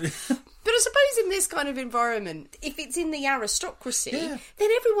drink that. But I suppose in this kind of environment, if it's in the aristocracy, then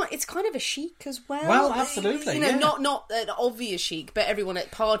everyone, it's kind of a chic as well. Well, absolutely. Not an obvious chic, but everyone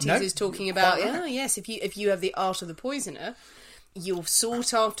at parties is talking about, yes, if you have the art of the poisoner, you're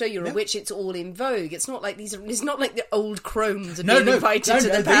sought after, you're a witch, it's all in vogue. It's not like it's not like the old crones are No, being invited to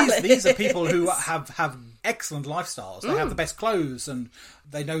the palace. These are people who have excellent lifestyles. They have the best clothes and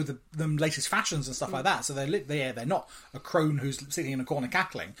they know the latest fashions and stuff like that. So they're not a crone who's sitting in a corner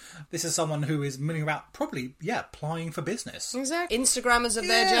cackling. This is someone who is milling about, probably, plying for business. Exactly. Instagrammers of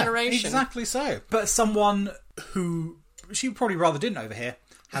their generation. Exactly so. But someone who she probably rather didn't overhear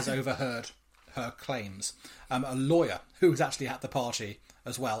has overheard her claims. A lawyer who was actually at the party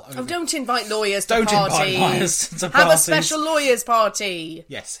as well. Don't invite lawyers to Don't parties. invite lawyers to Have parties. a special lawyers party.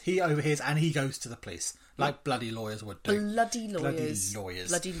 Yes, he overhears and he goes to the police, like bloody lawyers would do. Bloody lawyers.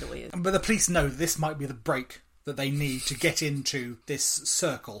 Bloody lawyers. But the police know this might be the break that they need to get into this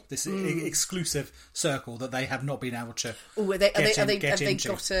circle, this exclusive circle that they have not been able to have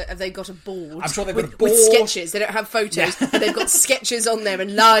they got a board? I'm sure they've got a board. With sketches. They don't have photos, but they've got sketches on there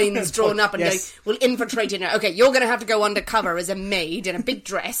and lines drawn up and going, we'll infiltrate it now. Okay, you're going to have to go undercover as a maid in a big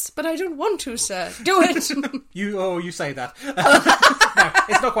dress, but I don't want to, sir. Do it. You say that. No,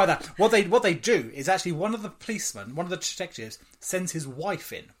 it's not quite that. What they do is actually one of the policemen, one of the detectives, sends his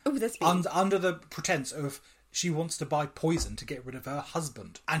wife in under the pretense of she wants to buy poison to get rid of her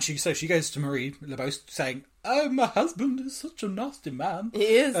husband. And she goes to Marie Labosse saying, "Oh, my husband is such a nasty man. He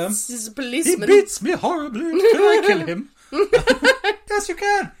is. He's a policeman. He beats me horribly. Can I kill him?" Yes, you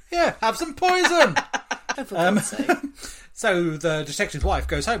can. Yeah, have some poison. For God's sake. So the detective's wife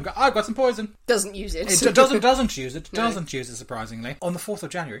goes home. I've got some poison. Doesn't use it. Doesn't use it. No. Doesn't use it, surprisingly. On the 4th of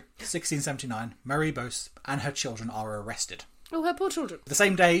January, 1679, Marie Labosse and her children are arrested. Oh, her poor children. The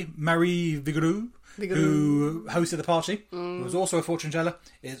same day, Marie Vigoureux, who hosted the party, who was also a fortune teller,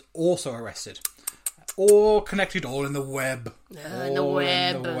 is also arrested. All connected, all in the web. In the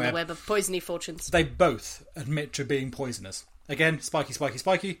web of poisony fortunes. They both admit to being poisoners. Again,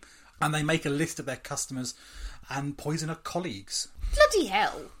 spiky. And they make a list of their customers and poison her colleagues. Bloody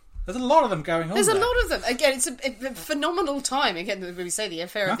hell. There's a lot of them going on. There's a lot of them. Again, it's a phenomenal time. Again, when we say the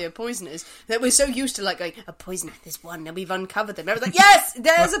affair of the poisoners, that we're so used to, like, going, a poisoner, there's one, and we've uncovered them. Everyone's like, yes,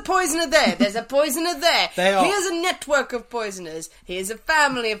 there's a poisoner there. There's a poisoner there. Here's a network of poisoners. Here's a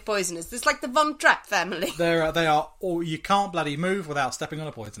family of poisoners. There's like the Von Trapp family. They are all, you can't bloody move without stepping on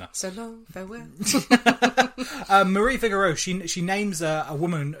a poisoner. So long, farewell. Marie Vigoureux, she names a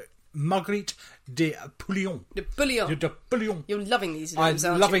woman, Marguerite de Pouillon. De Pouillon. You're loving these names,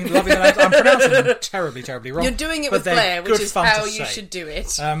 aren't loving you? the names. I'm pronouncing them terribly wrong. You're doing it with flair, which is how you should do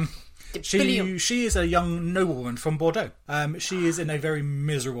it. She is a young noblewoman from Bordeaux. She is in a very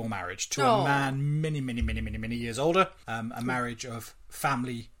miserable marriage to a man many years older. A marriage of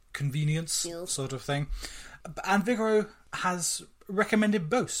family convenience sort of thing. And Vigoureux has recommended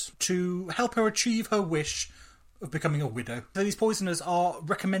Beauce to help her achieve her wish of becoming a widow. So these poisoners are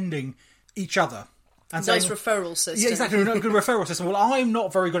recommending each other. And nice referral system. Yeah, exactly. A good referral system. Well, I'm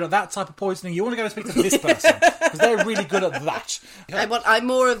not very good at that type of poisoning. You want to go and speak to this person because they're really good at that. I'm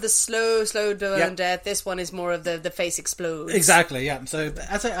more of the slow burn death. This one is more of the face explodes. Exactly. Yeah. So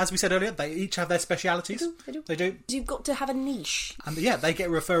as we said earlier, they each have their specialities. They do. You've got to have a niche. And they get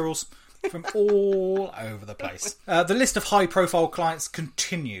referrals from all over the place. The list of high-profile clients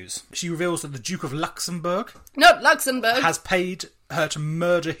continues. She reveals that the Duke of Luxembourg has paid her to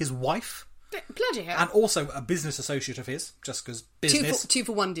murder his wife. Bloody hell. And also a business associate of his, just because business. Two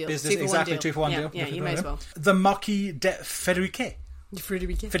for one deal. Business, exactly, 2 for 1 deal. Yeah, you may as well. The Marquis de Frédéric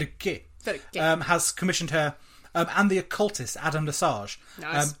has commissioned her and the occultist Adam Lesage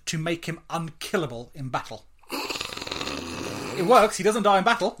to make him unkillable in battle. It works. He doesn't die in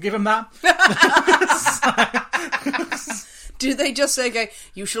battle. Give him that. Do they just say, okay,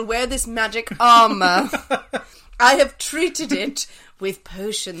 you shall wear this magic armour. I have treated it with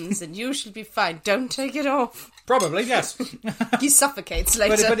potions and you shall be fine. Don't take it off. Probably, yes. He suffocates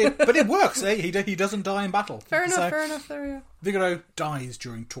later. But it works. Eh? He doesn't die in battle. Fair enough. Vigoureux dies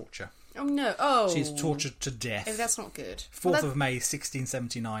during torture. Oh, no. Oh. She's tortured to death. Oh, that's not good. 4th of May,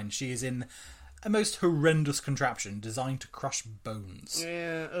 1679. She is in a most horrendous contraption designed to crush bones.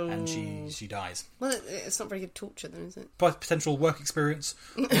 Yeah, and she dies. Well, it's not very good torture then, is it? Potential work experience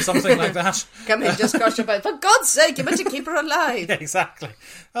or something like that. Come in, just crush her bones. For God's sake, you better keep her alive. Yeah, exactly.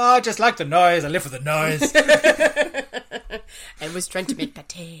 Oh, I just like the noise. I live with the noise. I was trying to make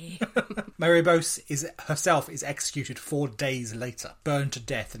pâté. Marie Labosse herself is executed 4 days later, burned to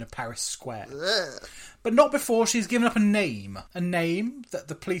death in a Paris square. Ugh. But not before she's given up a name that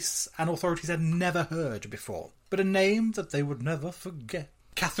the police and authorities had never heard before, but a name that they would never forget.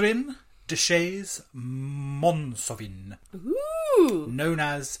 Catherine Deschaise Monsovin, known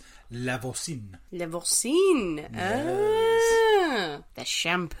as La Vorsine. La Vorsine. Yes. The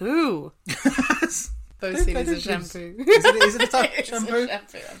shampoo. Bosin is a shampoo. Is it a type of It's shampoo? a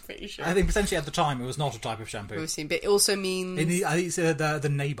shampoo, I'm pretty sure. I think potentially at the time it was not a type of shampoo. Bosin, but it also means... I think it's the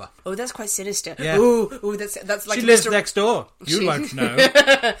neighbour. Oh, that's quite sinister. Yeah. Ooh, that's like She lives Mr. next door. You won't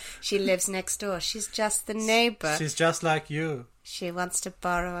know. She lives next door. She's just the neighbour. She's just like you. She wants to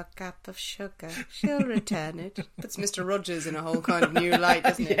borrow a cup of sugar. She'll return it. Puts Mr. Rogers in a whole kind of new light,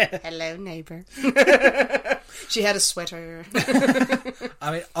 doesn't it? Hello, neighbour. She had a sweater.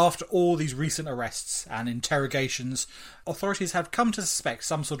 I mean, after all these recent arrests and interrogations, authorities have come to suspect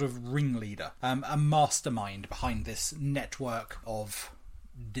some sort of ringleader, a mastermind behind this network of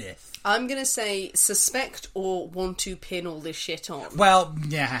death. I'm going to say suspect or want to pin all this shit on. Well,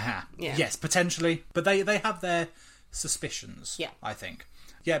 yeah. Yeah. Yes, potentially. But they have their suspicions, Yeah. I think.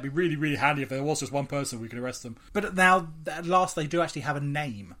 Yeah, it'd be really, really handy if there was just one person we could arrest them. But now, at last, they do actually have a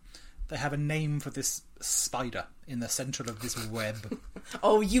name. They have a name for this spider in the centre of this web.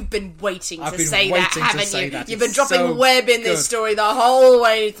 Oh, you've been waiting I've to been say that, waiting to haven't say you? that. You've It's been dropping so web in good. this story the whole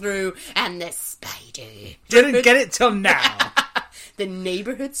way through. And the spider. Didn't get it till now. The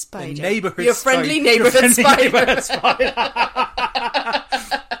neighbourhood spider. The neighbourhood Your spider. friendly neighbourhood spider. Neighbourhood spider.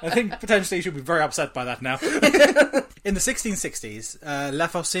 I think potentially you should be very upset by that now. In the 1660s, La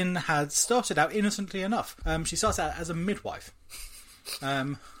Faucine had started out innocently enough. She starts out as a midwife.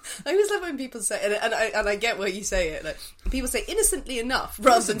 I always love when people say, and I get why you say it, like, people say innocently enough,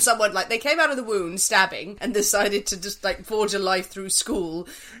 rather than someone, like, they came out of the wound stabbing and decided to just, like, forge a life through school,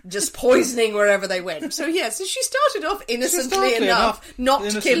 just poisoning wherever they went. So, yeah, so she started off innocently enough, not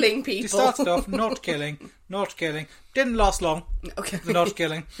Innocent. killing people. She started off not killing. Didn't last long. Okay. The not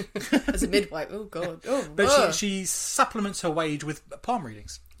killing. As a midwife, oh, God. Oh, But she supplements her wage with palm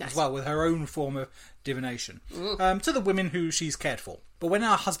readings Nice. as well, with her own form of divination to the women who she's cared for. But when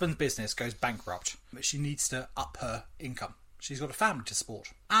her husband's business goes bankrupt, she needs to up her income. She's got a family to support.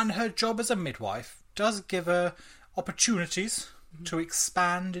 And her job as a midwife does give her opportunities to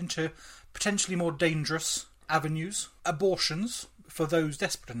expand into potentially more dangerous avenues. Abortions, for those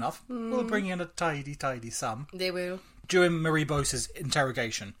desperate enough, will bring in a tidy sum. They will. During Marie Bose's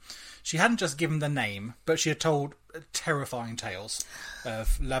interrogation, she hadn't just given the name, but she had told terrifying tales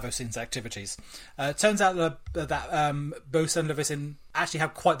of La Faucine's activities. It turns out that Bose and La Faucine actually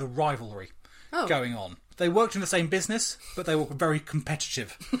have quite the rivalry going on. They worked in the same business, but they were very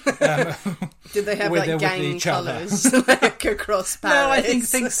competitive. Did they have, with like, gang each other. colours, like, across Paris? No, I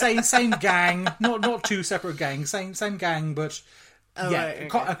think same gang, not two separate gangs, same gang, but right,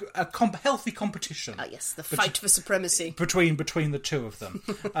 okay. a healthy competition. Oh, yes, the fight for supremacy. between the two of them,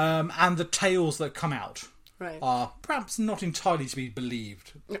 and the tales that come out Right. are perhaps not entirely to be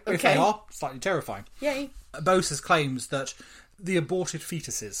believed. If Okay. they are, slightly terrifying. Yay. Bose claims that the aborted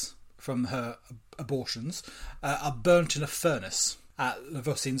fetuses from her abortions are burnt in a furnace at La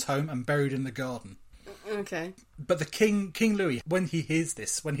Faucine's home and buried in the garden. Okay. But the King Louis, when he hears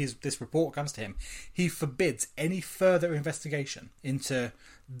this, this report comes to him, he forbids any further investigation into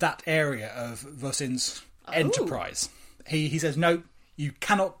that area of Faucine's enterprise. He says, no, you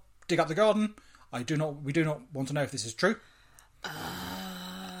cannot dig up the garden. We do not want to know if this is true.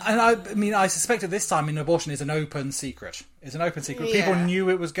 And I suspect at this time an abortion is an open secret. It's an open secret. Yeah. People knew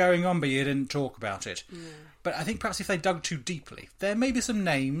it was going on, but you didn't talk about it. But I think perhaps if they dug too deeply, there may be some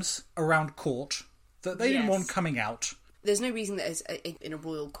names around court that they didn't Yes. want coming out. There's no reason that in a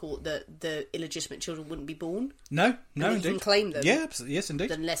royal court that the illegitimate children wouldn't be born. No, And he indeed. can claim them. Yeah, yes, indeed.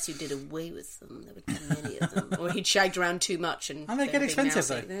 Unless you did away with them. There were too many of them. Or he'd shagged around too much. And And they they're get a big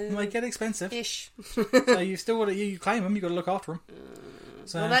expensive, mousy. though. They get expensive. Ish. So you still got to you claim them. You got to look after them.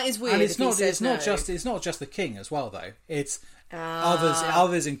 So, Well, that is weird And it's if he not. says It's not no. just. It's not just the king as well, though. It's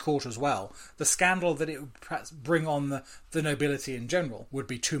others in court as well. The scandal that it would perhaps bring on the nobility in general would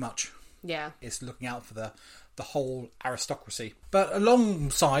be too much. Yeah. It's looking out for the whole aristocracy. But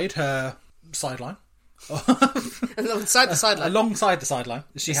alongside her sideline, Alongside the sideline. alongside the sideline,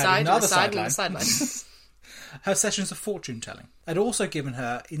 she had Side, another the side, and sideline. the sideline. Her sessions of fortune telling had also given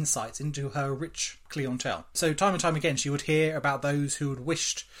her insights into her rich clientele. So time and time again she would hear about those who had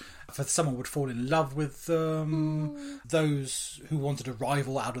wished for someone would fall in love with them, those who wanted a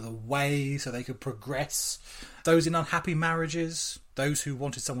rival out of the way so they could progress, those in unhappy marriages, those who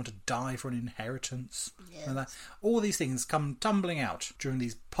wanted someone to die for an inheritance. Yes. And that, all these things come tumbling out during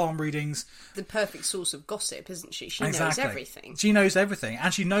these palm readings. The perfect source of gossip, isn't she? She knows everything. She knows everything,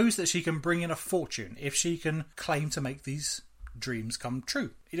 and she knows that she can bring in a fortune if she can claim to make these dreams come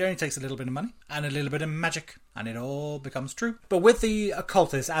true. It only takes a little bit of money and a little bit of magic, and it all becomes true. But with the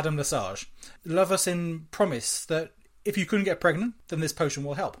occultist Adam Lesage, La Faucine promised that if you couldn't get pregnant, then this potion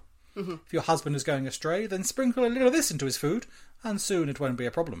will help. If your husband is going astray, then sprinkle a little of this into his food, and soon it won't be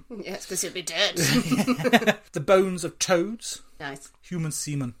a problem. Yes, because he'll be dead. The bones of toads. Nice. Human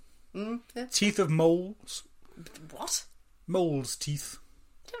semen. Yeah. Teeth of moles. What? Moles' teeth.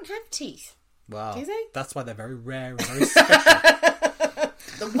 They don't have teeth. Wow. Do they? That's why they're very rare and very special.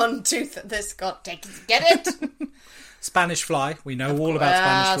 The one tooth that this got taken. Get it? Spanish fly. We know all about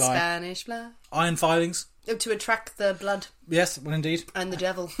Spanish fly. Spanish fly. Iron filings. Oh, to attract the blood. Yes, well, indeed. And the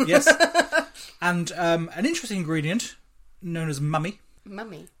devil. Yes. And an interesting ingredient known as mummy.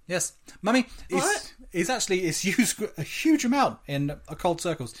 Mummy. Yes. Mummy is used a huge amount in occult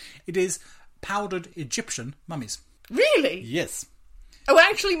circles. It is powdered Egyptian mummies. Really? Yes. Oh,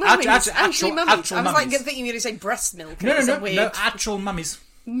 actually mummies. Actually mummies. Actual I was mummies. like thinking you were going to say breast milk. No, actual mummies.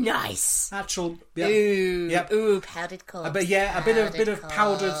 Nice. Actual. Yeah. Ooh. Yep. Ooh, powdered corpse. A bit of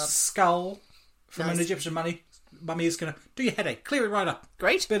powdered skull from an Egyptian mummy is going to do your headache, clear it right up.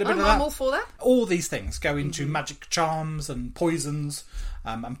 Great. Bit of I'm that. all for that. All these things go into magic charms and poisons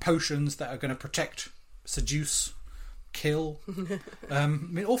and potions that are going to protect, seduce, kill.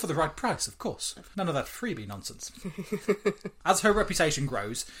 All for the right price, of course. None of that freebie nonsense. As her reputation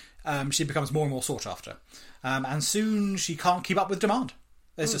grows, she becomes more and more sought after. And soon she can't keep up with demand.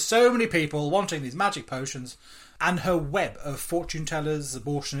 There's just so many people wanting these magic potions, and her web of fortune tellers,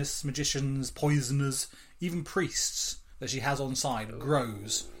 abortionists, magicians, poisoners, even priests that she has on side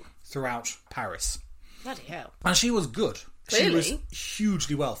grows throughout Paris. Bloody hell. And she was good. Clearly. She was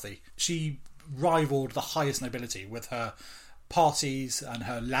hugely wealthy. She rivaled the highest nobility with her parties and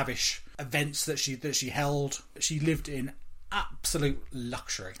her lavish events that she held. She lived in absolute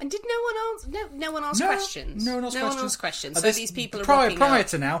luxury. And did no one ask questions? No one asked questions. So these people are rocking prior up.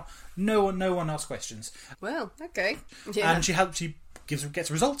 to now, no one asked questions. Well, okay. Yeah. And she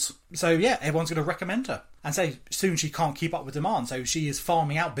gets results. So yeah, everyone's going to recommend her. And say soon she can't keep up with demand, so she is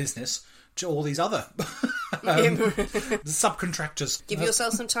farming out business to all these other subcontractors. Give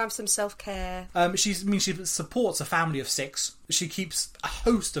yourself some time, some self-care. She supports a family of 6. She keeps a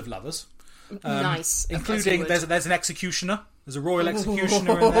host of lovers. Nice. Including, there's an executioner. There's a royal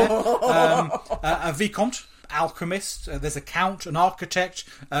executioner in there. A vicomte, alchemist. There's a count, an architect.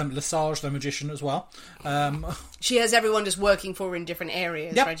 Lesage, the magician, as well. She has everyone just working for her in different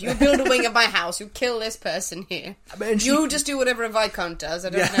areas, Yep. right? You build a wing of my house, you kill this person here. And You just do whatever a viscount does. I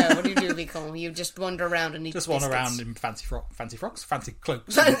don't know. What do you do, vicomte? You just wander around and eat Just biscuits. wander around in fancy frocks, fancy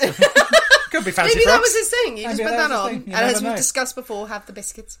cloaks. Could be fancy Maybe frocks. that was his thing. You just Maybe put that that was on. his thing. And You never as we've know. discussed before, have the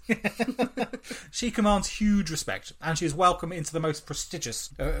biscuits. She commands huge respect, and she is welcome into the most prestigious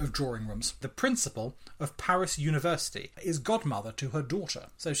of drawing rooms. The principal of Paris University is godmother to her daughter,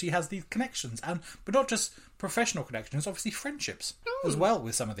 so she has these connections, but not just professional connections, obviously friendships as well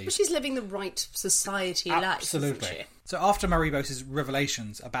with some of these. But she's living the right society life, Absolutely. isn't she? So after Maribos's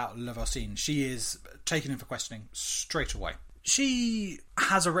revelations about Lavoisier, she is taken in for questioning straight away. She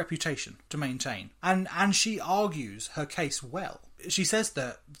has a reputation to maintain, and she argues her case well. She says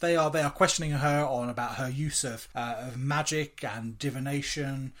that they are questioning her about her use of magic and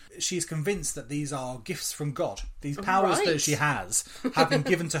divination. She's convinced that these are gifts from God. These powers Right. that she has have been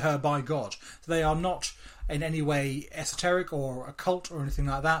given to her by God. They are not in any way esoteric or occult or anything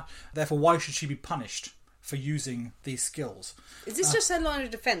like that. Therefore, why should she be punished for using these skills? Is this just her line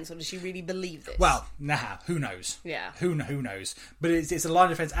of defence, or does she really believe this? Well, who knows? Yeah. Who knows? But it's a line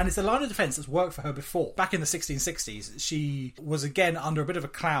of defence, and it's a line of defence that's worked for her before. Back in the 1660s, she was again under a bit of a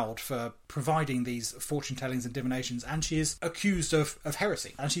cloud for providing these fortune tellings and divinations, and she is accused of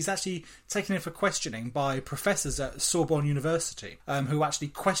heresy. And she's actually taken in for questioning by professors at Sorbonne University, who actually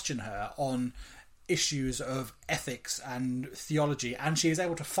question her on issues of ethics and theology, and she is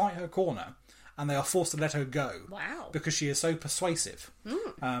able to fight her corner. And they are forced to let her go. Wow. Because she is so persuasive.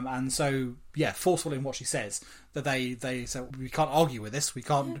 And so, forceful in what she says, that they say, we can't argue with this, we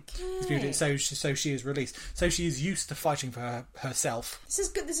can't dispute it, so she is released. So she is used to fighting for herself. This is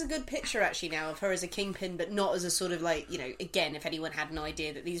good. This is a good picture, actually, now of her as a kingpin, but not as a sort of again, if anyone had an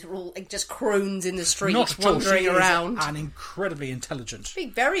idea that these were all just crones in the street Not at all. wandering She is around. and incredibly intelligent.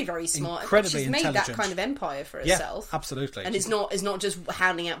 Very, very smart. Incredibly She's made that intelligent. kind of empire for Yeah, herself. absolutely. And is not just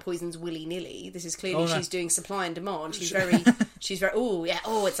handing out poisons willy nilly. This is clearly Oh, no. she's doing supply and demand. She's very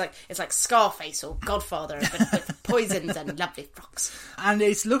it's like Scarface or Godfather, but with poisons and lovely frocks. And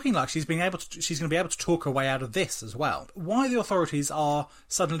it's looking like she's going to be able to talk her way out of this as well. Why the authorities are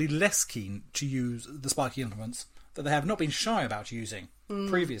suddenly less keen to use the spiky implements that they have not been shy about using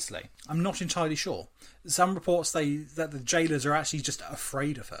previously. I'm not entirely sure. Some reports say that the jailers are actually just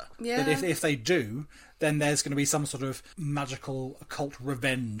afraid of her. Yeah. That if they do, then there's going to be some sort of magical occult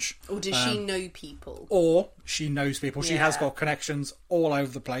revenge. Or does she know people? Or she knows people. She has got connections all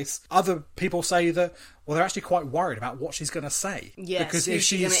over the place. Other people say that, well, they're actually quite worried about what she's going to say. Yes, because who's if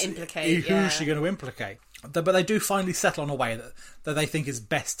she she's going to implicate? who's she going to implicate? But they do finally settle on a way that they think is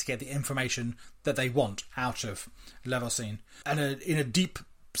best to get the information that they want out of Levosine. And in a deep,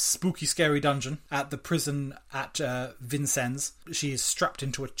 spooky, scary dungeon at the prison at Vincennes, she is strapped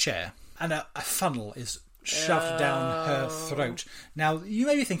into a chair, and a funnel is shoved down her throat. Now, you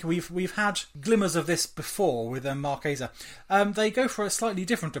may be thinking we've had glimmers of this before with Marchesa. They go for a slightly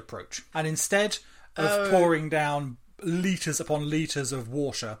different approach, and instead of pouring down litres upon litres of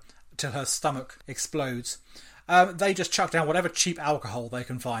water till her stomach explodes, they just chuck down whatever cheap alcohol they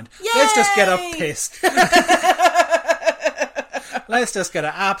can find. Yay! Let's just get her pissed. Let's just get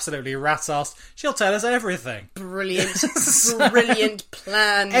her absolutely rat-assed. She'll tell us everything. Brilliant. Brilliant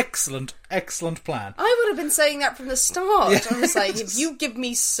plan. Excellent plan. I would have been saying that from the start. Yes. I was like, if you give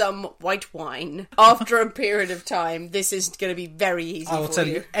me some white wine after a period of time, this is going to be very easy for you. I will tell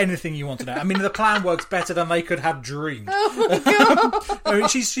you anything you want to know. I mean, the plan works better than they could have dreamed. Oh my god. I mean,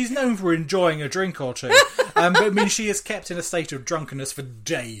 she's known for enjoying a drink or two. But I mean, she is kept in a state of drunkenness for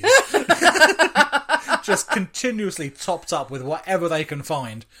days. Just continuously topped up with whatever they can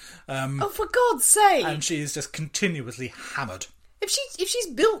find. Oh, for God's sake. And she is just continuously hammered. If she's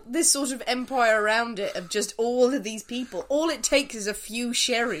built this sort of empire around it of just all of these people, all it takes is a few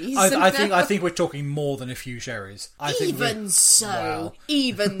sherries. I think we're talking more than a few sherries. Even so.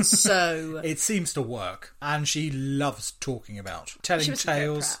 It seems to work, and she loves talking about telling She must be very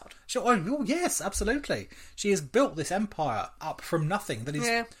tales. proud. Oh yes, absolutely. She has built this empire up from nothing that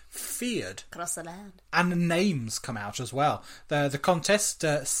is feared. Across the land. And the names come out as well. The Comtesse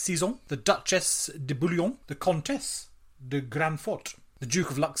de Cizon, the Duchess de Bouillon, the Comtesse de Grandfort, the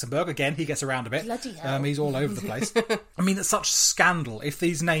Duke of Luxembourg. Again, he gets around a bit. Bloody hell. He's all over the place. I mean, it's such scandal. If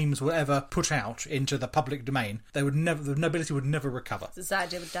these names were ever put out into the public domain, the nobility would never recover.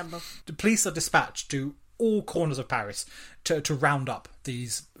 Society of Dumbo. The police are dispatched to all corners of Paris to round up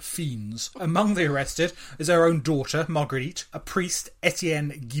these fiends. Among the arrested is her own daughter, Marguerite, a priest,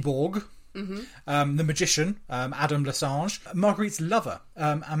 Etienne Guibourg, the magician, Adam Lesage, Marguerite's lover,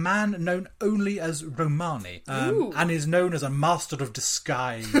 a man known only as Romani, and is known as a master of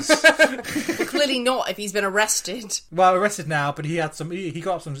disguise. Clearly not if he's been arrested. Well, arrested now, but he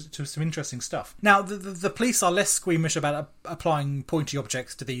got some interesting stuff. Now, the police are less squeamish about applying pointy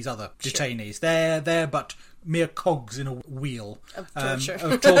objects to these other detainees. They're but mere cogs in a wheel of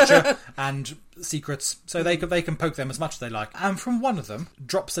torture, and secrets. So they can poke them as much as they like. And from one of them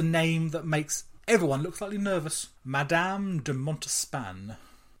drops a name that makes everyone look slightly nervous: Madame de Montespan,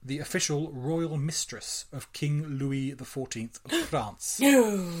 the official royal mistress of King Louis XIV of France.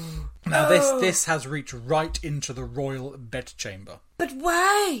 Now this has reached right into the royal bedchamber. But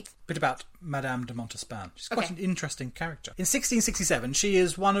why? Bit about Madame de Montespan. She's quite an interesting character. In 1667, she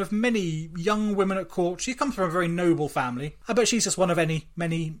is one of many young women at court. She comes from a very noble family. I bet she's just one of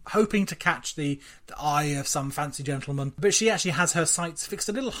many hoping to catch the eye of some fancy gentleman. But she actually has her sights fixed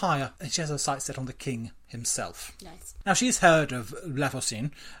a little higher, and she has her sights set on the king himself. Nice. Now, she's heard of Levosine.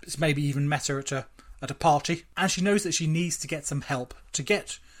 Maybe even met her at a party. And she knows that she needs to get some help to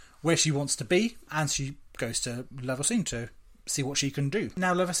get where she wants to be. And she goes to Levosine to see what she can do.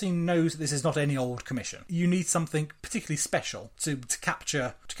 Now, Levosine knows that this is not any old commission. You need something particularly special to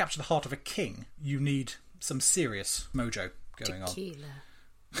capture the heart of a king. You need some serious mojo going Tequila.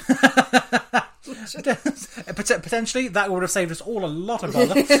 Potentially, that would have saved us all a lot of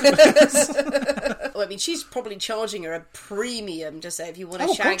bother. Well, I mean, she's probably charging her a premium to say, if you want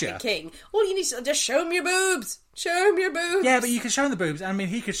to shag the king, all you need to just show him your boobs. Show him your boobs. Yeah, but you can show him the boobs. I mean,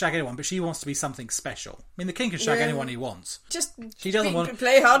 he could shag anyone, but she wants to be something special. I mean, the king can shag anyone he wants. She doesn't want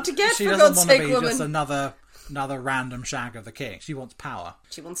play hard to get. She for doesn't God's want sake, to be woman. just another random shag of the king. She wants power.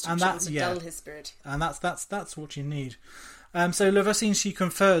 She wants to dull his spirit. And that's what you need. So Levosine, she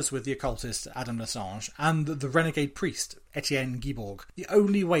confers with the occultist Adam Lesage and the renegade priest Etienne Guibourg. The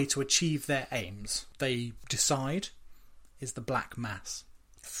only way to achieve their aims, they decide, is the Black Mass.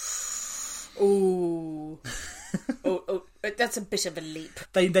 Ooh. oh, that's a bit of a leap.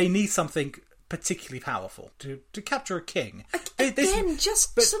 They need something particularly powerful to capture a king. Some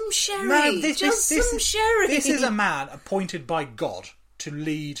sherry. Some sherry. This is a man appointed by God to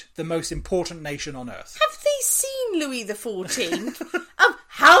lead the most important nation on earth. Have they seen Louis XIV?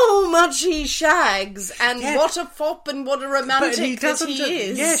 How much he shags, and what a fop and what a romantic he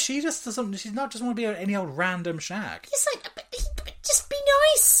is. Yeah, she just doesn't. She's not just want to be any old random shag. It's like, but just be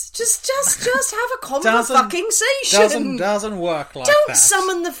nice. Just have a conversation. Doesn't work like that. Don't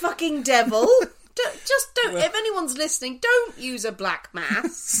summon the fucking devil. Don't. If anyone's listening, don't use a black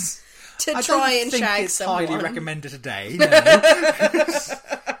mass to try and shag someone. I don't think it's highly recommended today. No.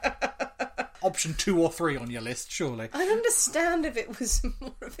 Option 2 or 3 on your list, surely. I'd understand if it was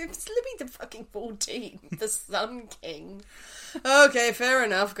more of it was Louis the fucking 14th, the Sun King. Okay, fair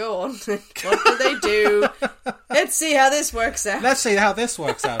enough. Go on. What do they do? Let's see how this works out. Let's see how this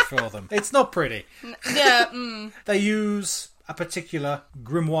works out for them. It's not pretty. Yeah. They use a particular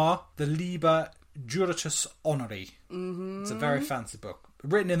grimoire, the Liber Juratus Honori. Mm-hmm. It's a very fancy book,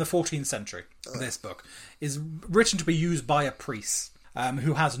 written in the 14th century. This book is written to be used by a priest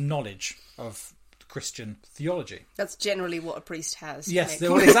who has knowledge of Christian theology. That's generally what a priest has. Yes,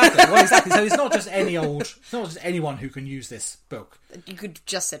 exactly. So it's not just anyone who can use this book. You could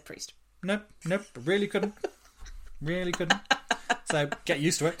just said priest. Nope, really couldn't. So get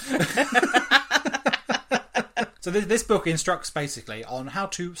used to it. So this book instructs basically on how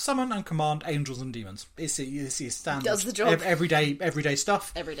to summon and command angels and demons. It's standard. Does the job. Everyday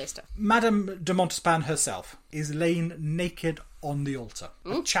stuff. Everyday stuff. Madame de Montespan herself is laid naked on the altar.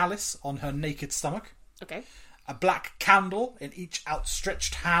 A chalice on her naked stomach. Okay. A black candle in each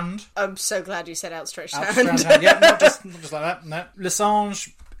outstretched hand. I'm so glad you said outstretched hand. Yeah, not just like that. No.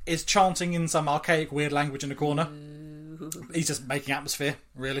 Lesage is chanting in some archaic weird language in the corner. He's just making atmosphere,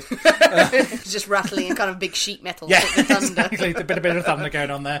 really. He's just rattling a kind of big sheet metal. Yeah, the thunder. Exactly. A bit of thunder going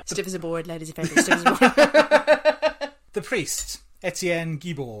on there. Stiff as a board, ladies and gentlemen. Stiff as a board. The priest, Etienne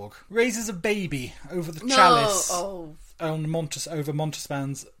Guibourg, raises a baby over the chalice over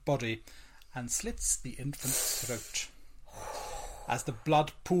Montespan's body and slits the infant's throat. As the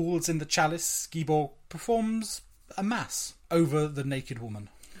blood pools in the chalice, Guibourg performs a mass over the naked woman.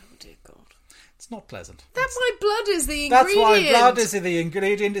 Oh, dear God. It's not pleasant. That's why blood is the ingredient. That's why blood is the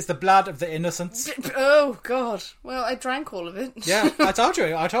ingredient. It's the blood of the innocents. Oh, God. Well, I drank all of it. Yeah, I told you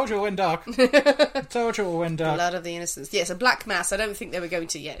it went dark. Blood of the innocents. Yes, a black mass. I don't think they were going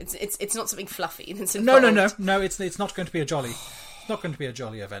to yet. It's not something fluffy. It's No. It's not going to be a jolly. It's not going to be a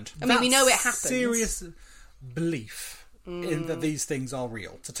jolly event. I mean, we know it happens. Serious belief in that these things are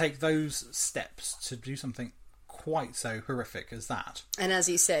real. To take those steps to do something quite so horrific as that. And as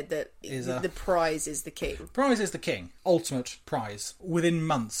you said, that the prize is the king. Prize is the king. Ultimate prize. Within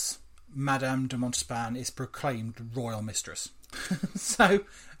months, Madame de Montespan is proclaimed royal mistress. So,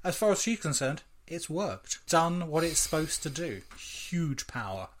 as far as she's concerned, it's worked. Done what it's supposed to do. Huge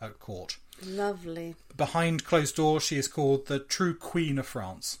power at court. Lovely. Behind closed doors, she is called the true Queen of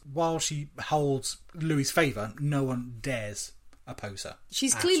France. While she holds Louis's favour, no one dares oppose her.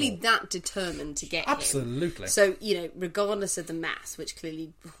 She's clearly that determined to get Absolutely. him. So, regardless of the mass, which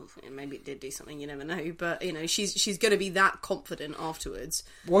clearly maybe it did do something, you never know, but she's going to be that confident afterwards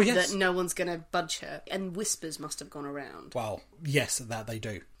that no one's going to budge her. And whispers must have gone around. Well, yes, that they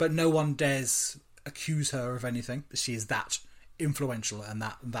do. But no one dares accuse her of anything. She is that influential and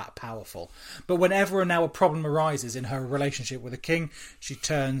that powerful. But whenever now a problem arises in her relationship with the king, she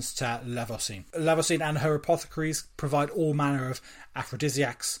turns to Lavoisin. Lavoisin and her apothecaries provide all manner of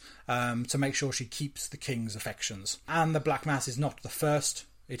aphrodisiacs to make sure she keeps the king's affections. And the Black Mass is not the first.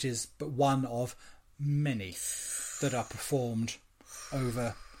 It is but one of many that are performed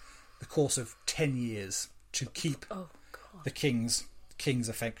over the course of 10 years to keep the king's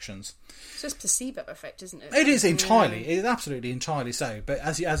affections. It's just placebo effect, isn't it? It is entirely. It is absolutely entirely so. But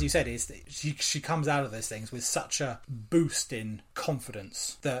as you said, she comes out of those things with such a boost in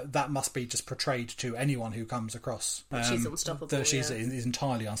confidence that must be just portrayed to anyone who comes across. She's unstoppable. That she is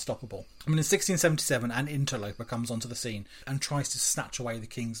entirely unstoppable. I mean, in 1677, an interloper comes onto the scene and tries to snatch away the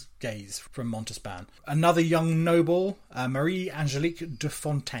king's gaze from Montespan. Another young noble, Marie-Angélique de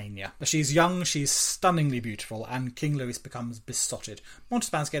Fontaine. She's young, she's stunningly beautiful, and King Louis becomes besotted.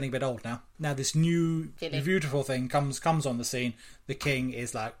 Montespan's getting a bit old now. Now this new beautiful thing comes on the scene. The king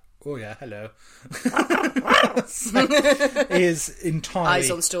is like, oh yeah, hello. Is entirely eyes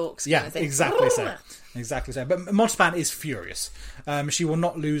on stalks. Yeah, exactly so. Exactly so. But Montespan is furious. She will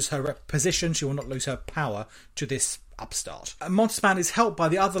not lose her position. She will not lose her power to this upstart. Montespan is helped by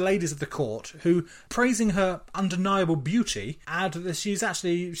the other ladies of the court who, praising her undeniable beauty, add that she's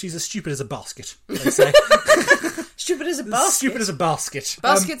as stupid as a basket, they say. Stupid as a basket? Stupid as a basket.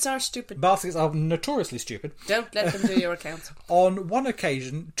 Baskets are stupid. Baskets are notoriously stupid. Don't let them do your account. On one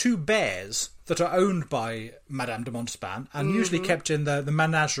occasion, 2 bears that are owned by Madame de Montespan and usually kept in the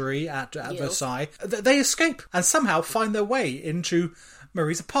menagerie at Versailles, they escape and somehow find their way into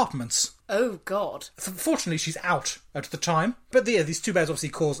Marie's apartments. Oh, God. Fortunately, she's out at the time. But these 2 bears obviously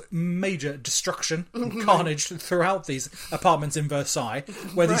cause major destruction and carnage throughout these apartments in Versailles,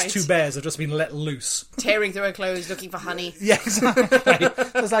 where these 2 bears have just been let loose. Tearing through her clothes, looking for honey. Yeah, exactly.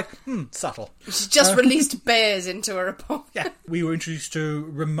 It's like, subtle. She's just released bears into her apartment. Yeah. We were introduced to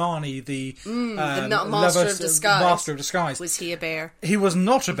Romani, the Master of Disguise. Master of Disguise. Was he a bear? He was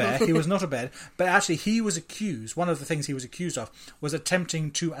not a bear. He was not a bear. But actually, he was accused. One of the things he was accused of was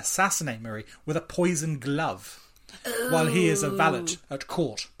attempting to assassinate Marie with a poison glove. While he is a valet at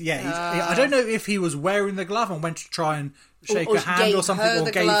court. Yeah, I don't know if he was wearing the glove and went to try and shake her hand or something, or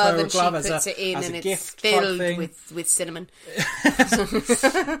gave her a glove as a gift type thing. With cinnamon.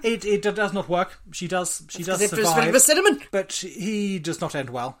 It does not work. She does survive. It was filled with cinnamon. But he does not end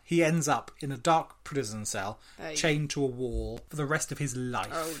well. He ends up in a dark prison cell, chained to a wall for the rest of his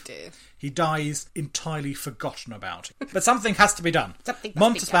life. Oh dear. He dies entirely forgotten about. But something has to be done.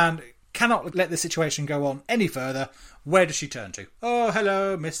 Montespan cannot let this situation go on any further. Where does she turn to? Oh,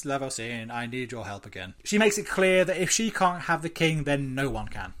 hello, Miss Lavoisin, I need your help again. She makes it clear that if she can't have the king, then no one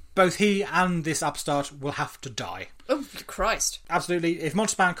can. Both he and this upstart will have to die. Oh, Christ. Absolutely. If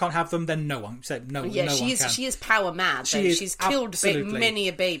Montespan can't have them, then no one. So no one can. She is power mad, though. She's killed many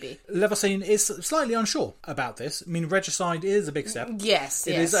a baby. Lavoisin is slightly unsure about this. I mean, regicide is a big step. Yes.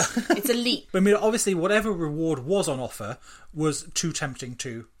 It's a leap. I mean, obviously, whatever reward was on offer was too tempting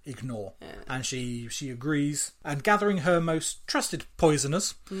to ignore. Yeah. And she agrees. And gathering her most trusted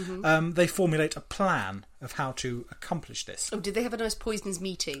poisoners, they formulate a plan of how to accomplish this. Oh, did they have a nice poisoners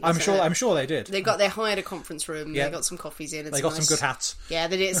meeting? I'm sure they did. They hired a conference room. Yeah. They got some coffees in. They got some good hats. Yeah,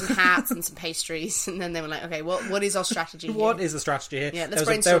 they did some hats and some pastries, and then they were like, "Okay, what is our strategy here? What is the strategy here?" Yeah, let's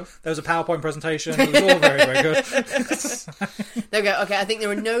brainstorm. There was a PowerPoint presentation. It was all very, very good. They go, "Okay, I think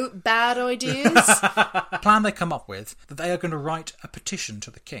there are no bad ideas." The plan they come up with that they are going to write a petition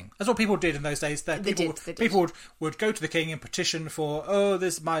to the king. That's what people did in those days. People would go to the king and petition for,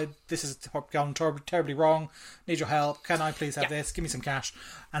 this has gone terribly wrong. Need your help. Can I please have this? Give me some cash.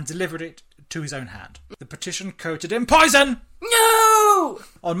 And delivered it to his own hand. The petition coated in poison. No!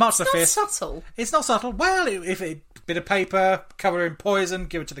 On March the 5th. It's not subtle. It's not subtle. Well, if a bit of paper, cover it in poison,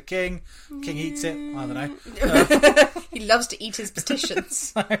 give it to the king. King eats it. I don't know. He loves to eat his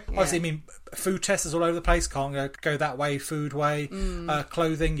petitions. Obviously, I mean, food testers all over the place. Can't go that way, food way.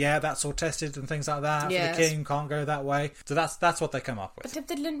 Clothing, that's all tested and things like that. Yes. For the king, can't go that way. So that's what they come up with. But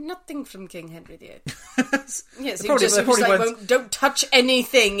they learned nothing from King Henry VIII. Yes, don't touch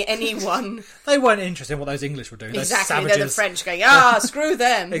anything, anyone. They weren't interested in what those English were doing. Exactly, they're the French going, screw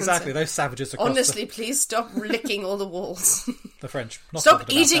them. Exactly, those savages across honestly, please stop licking all the walls. The French. Stop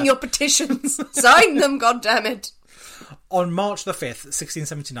eating your petitions. Sign them, goddammit. On March the 5th,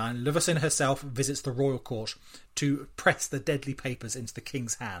 1679, Lavoisin herself visits the royal court to press the deadly papers into the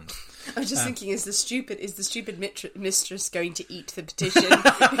king's hand. I was just thinking, is the stupid mistress going to eat the petition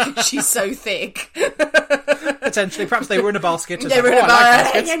because she's so thick? Potentially. Perhaps they were in a basket. They were in a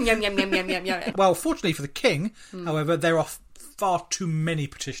basket. Yum, yum, yum, yum, yum, yum. Well, fortunately for the king, however, there are far too many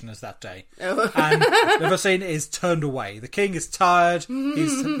petitioners that day. And Lavoisin is turned away. The king is tired.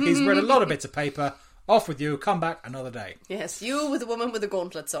 He's read a lot of bits of paper. Off with you, come back another day. Yes, you were the woman with the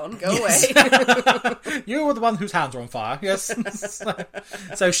gauntlets on. Go away. You were the one whose hands are on fire, yes.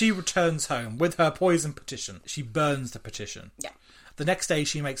 So she returns home with her poison petition. She burns the petition. Yeah. The next day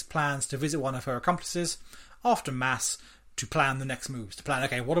she makes plans to visit one of her accomplices after mass to plan the next moves. To plan,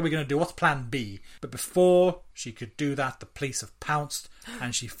 okay, what are we going to do? What's plan B? But before she could do that, the police have pounced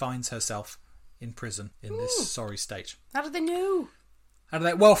and she finds herself in prison in this sorry state. How did they know?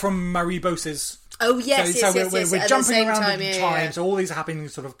 Well, from Marie Beaus's. Oh, yes, we're jumping around in time, so all these are happening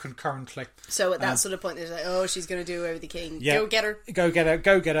sort of concurrently. So at that sort of point, they're like, she's going to do away with the king. Yeah, go get her. Go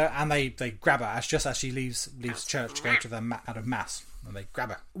get her, and they grab her just as she leaves church to go to out of mass, and they grab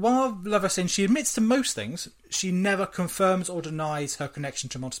her. While Lavoisin, she admits to most things, she never confirms or denies her connection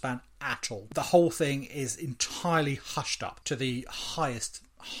to Montespan at all. The whole thing is entirely hushed up to the highest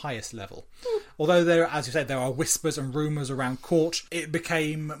level. Although there, as you said, there are whispers and rumours around court, it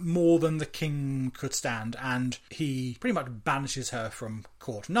became more than the king could stand, and he pretty much banishes her from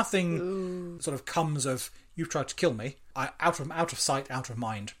court. Nothing sort of comes of, you've tried to kill me, out of sight, out of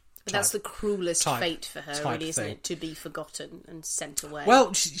mind. But that's the cruelest fate for her, really, isn't thing. it? To be forgotten and sent away.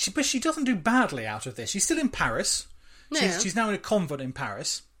 Well, but she doesn't do badly out of this. She's still in Paris. Yeah. She's now in a convent in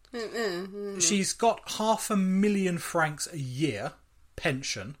Paris. She's got 500,000 francs a year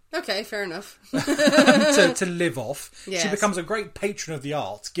pension Okay, fair enough. to live off. Yes. She becomes a great patron of the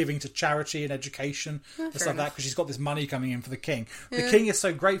arts, giving to charity and education and stuff like that, because she's got this money coming in for the king. The king is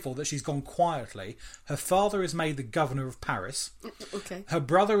so grateful that she's gone quietly. Her father is made the governor of Paris. Okay. Her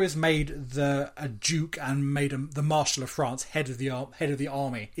brother is made a duke and made the Marshal of France, head of the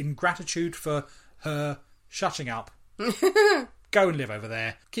army, in gratitude for her shutting up. Go and live over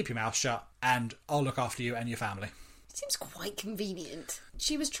there, keep your mouth shut, and I'll look after you and your family. Seems quite convenient.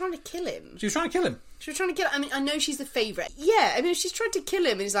 She was trying to kill him. She was trying to kill him. I mean, I know she's the favourite. Yeah, I mean, she's tried to kill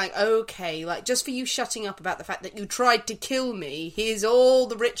him, and he's like, okay, like, just for you shutting up about the fact that you tried to kill me, here's all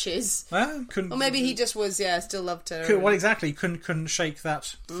the riches. Well, Or maybe he just was, still loved her. Well, exactly. Couldn't shake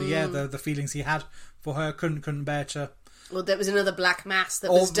that. The feelings he had for her couldn't bear to. Well, there was another black mass that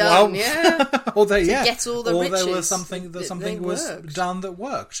was done, Although, get all the riches. there was something was done that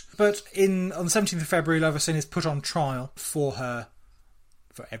worked. But on the 17th of February, Leveson is put on trial for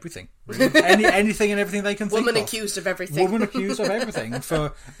everything. Really. Anything and everything they can think of. Woman accused of everything. Woman accused of everything.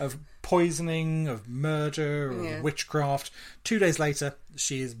 Of poisoning, of murder, of witchcraft. 2 days later,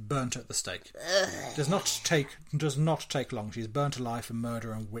 she is burnt at the stake. Does not take long. She's burnt alive for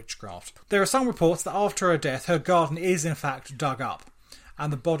murder and witchcraft. There are some reports that after her death, her garden is in fact dug up,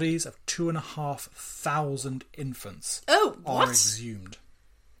 and the bodies of 2,500 infants are exhumed.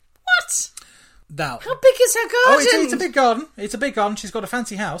 What? Now, how big is her garden? It's a big garden. It's a big garden. She's got a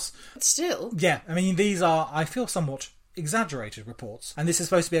fancy house. Still. Yeah, I mean, these are, I feel, somewhat exaggerated reports. And this is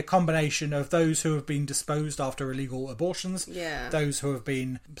supposed to be a combination of those who have been disposed after illegal abortions, those who have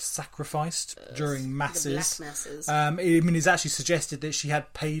been sacrificed during masses. The black masses. I mean, it's actually suggested that she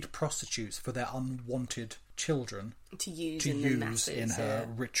had paid prostitutes for their unwanted children to use in her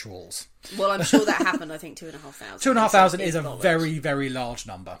rituals. Well, I'm sure that happened. I think 2,500. 2,500 is a very, very large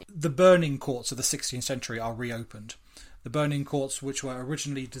number. The burning courts of the 16th century are reopened. The burning courts, which were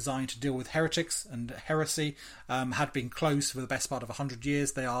originally designed to deal with heretics and heresy, had been closed for the best part of 100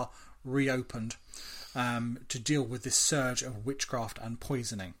 years. They are reopened to deal with this surge of witchcraft and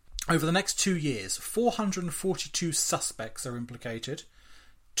poisoning. Over the next 2 years, 442 suspects are implicated.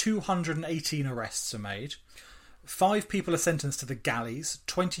 218 arrests are made. 5 people are sentenced to the galleys,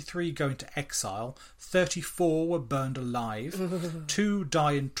 23 go into exile, 34 were burned alive, 2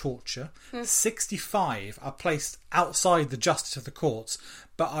 die in torture, 65 are placed outside the justice of the courts,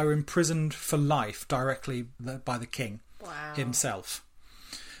 but are imprisoned for life directly by the king himself.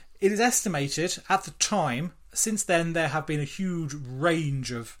 It is estimated at the time, since then there have been a huge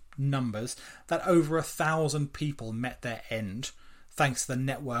range of numbers, that over 1,000 people met their end, thanks to the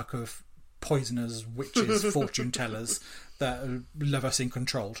network of poisoners, witches, fortune tellers that Leveson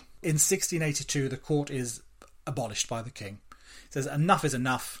controlled. In 1682, the court is abolished by the king. It says enough is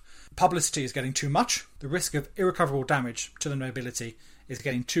enough. Publicity is getting too much. The risk of irrecoverable damage to the nobility is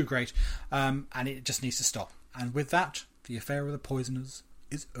getting too great, and it just needs to stop. And with that, the affair of the poisoners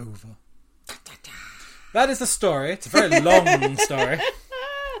is over. That is the story. It's a very long story.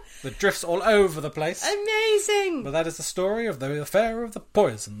 That drifts all over the place. Amazing! But that is the story of the affair of the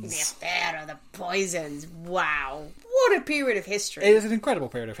poisons. The affair of the poisons. Wow. What a period of history. It is an incredible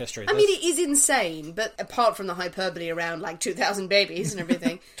period of history. I mean, it is insane, but apart from the hyperbole around like 2,000 babies and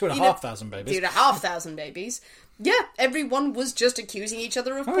everything. 2,500 babies. 2,500 babies. Yeah, everyone was just accusing each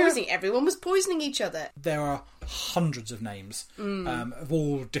other of poisoning. Yeah. Everyone was poisoning each other. There are hundreds of names of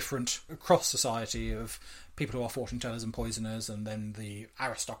all different, across society, of people who are fortune tellers and poisoners, and then the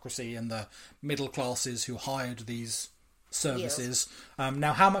aristocracy and the middle classes who hired these services. Yes.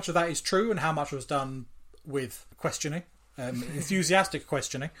 Now, how much of that is true and how much was done with questioning, enthusiastic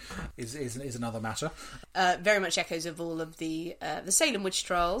questioning, is another matter. Very much echoes of all of the Salem witch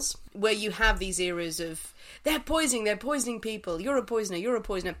trials, where you have these eras of they're poisoning people, you're a poisoner.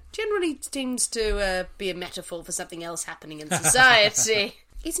 Generally seems to be a metaphor for something else happening in society.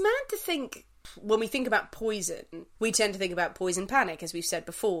 It's mad to think, when we think about poison, we tend to think about poison panic, as we've said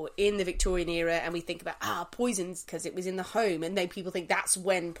before, in the Victorian era, and we think about, poisons, because it was in the home, and then people think that's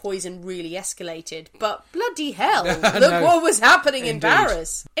when poison really escalated. But bloody hell, look what was happening in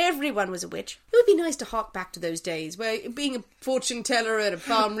Paris. Everyone was a witch. It would be nice to hark back to those days, where being a fortune teller and a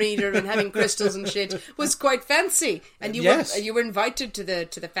palm reader and having crystals and shit was quite fancy, and you were invited to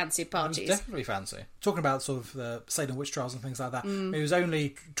the fancy parties. It was definitely fancy. Talking about sort of the Salem witch trials and things like that, it was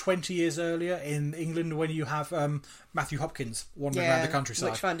only 20 years earlier in England when you have Matthew Hopkins wandering around the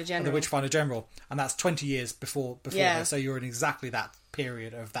countryside. Witchfinder General. The Witchfinder General. And that's 20 years before this, so you're in exactly that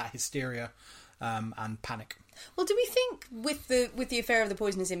period of that hysteria and panic. Well, do we think with the affair of the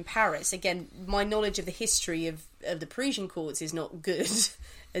poisoners in Paris, again, my knowledge of the history of the Parisian courts is not good,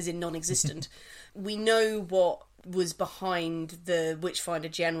 as in non-existent. We know what was behind the Witchfinder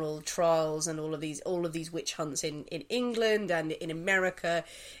General trials and all of these witch hunts in England and in America.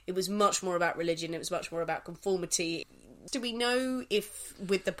 It was much more about religion. It was much more about conformity. Do we know if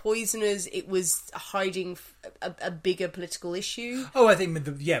with the poisoners it was hiding a bigger political issue? Oh, I think I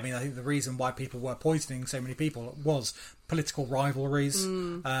think the reason why people were poisoning so many people was political rivalries.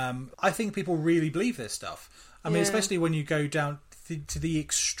 I think people really believe this stuff. I mean, especially when you go down to the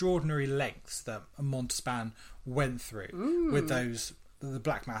extraordinary lengths that Montespan went through with the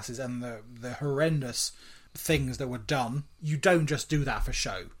black masses and the horrendous things that were done. You don't just do that for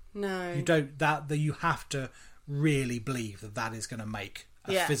show. No, you don't. That you have to really believe that is going to make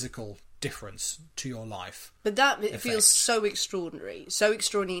a physical difference to your life. But that it feels so extraordinary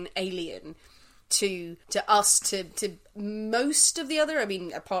and alien to us, to most of the other. I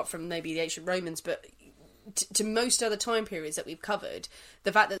mean, apart from maybe the ancient Romans, but to most other time periods that we've covered,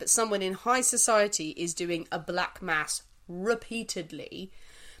 the fact that someone in high society is doing a black mass repeatedly,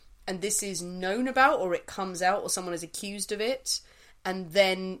 and this is known about, or it comes out, or someone is accused of it, and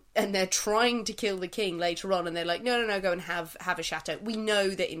they're trying to kill the king later on, and they're like, no, go and have a chateau. We know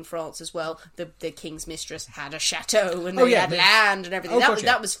that in France as well, the king's mistress had a chateau, and they had land and everything.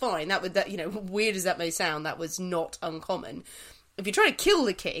 That was fine. Weird as that may sound, that was not uncommon. If you're trying to kill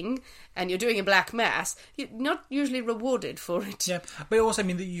the king and you're doing a black mass, you're not usually rewarded for it. Yeah, but also, I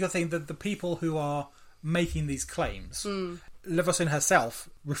mean, you got to think that the people who are making these claims, Leveson herself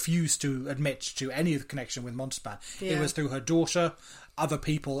refused to admit to any of the connection with Montespan. It was through her daughter. Other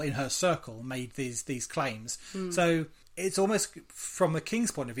people in her circle made these claims. So it's almost, from the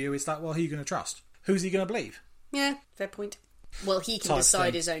king's point of view, it's like, well, who are you going to trust? Who's he going to believe? Yeah, fair point. Well, he can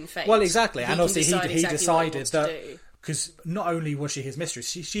decide his own fate. Well, exactly. And obviously he decided that... Because not only was she his mistress,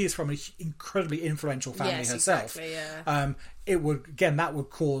 she is from an incredibly influential family herself. Exactly, yeah. That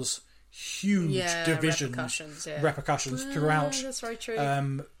would cause huge division repercussions throughout. That's very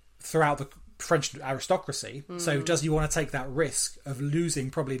true. Throughout the French aristocracy. So does he want to take that risk of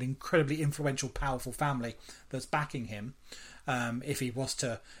losing probably an incredibly influential, powerful family that's backing him? If he was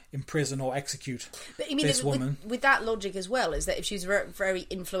to imprison or execute this woman. With that logic as well, is that if she's a very, very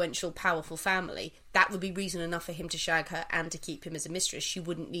influential, powerful family, that would be reason enough for him to shag her and to keep him as a mistress. She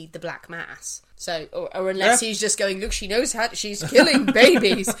wouldn't need the black mass. So, or unless he's just going, look, she knows how she's killing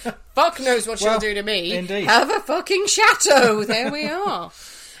babies. Fuck knows what she'll do to me. Indeed. Have a fucking chateau. There we are.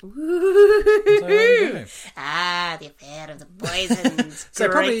 The affair of the poisons. So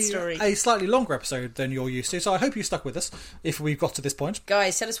Great probably story. a slightly longer episode than you're used to, so I hope you stuck with us if we've got to this point.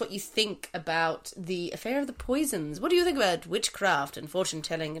 Guys, tell us what you think about the affair of the poisons. What do you think about witchcraft and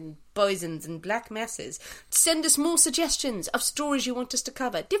fortune-telling and poisons and black masses? Send us more suggestions of stories you want us to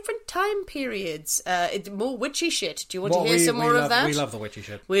cover. Different time periods. More witchy shit. Do you want to hear some more of that? We love the witchy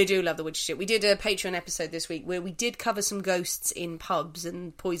shit. We do love the witchy shit. We did a Patreon episode this week where we did cover some ghosts in pubs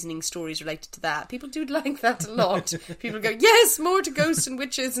and poisoning stories related to that. People do like that a lot. People go, yes, more to ghosts and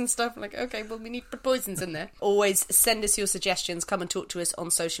witches and stuff. I'm like, okay, well, we need poisons in there. Always send us your suggestions. Come and talk to us on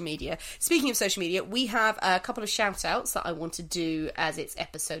social media. Speaking of social media, we have a couple of shout outs that I want to do as it's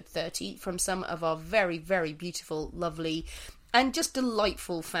episode 30 from some of our very, very beautiful, lovely and just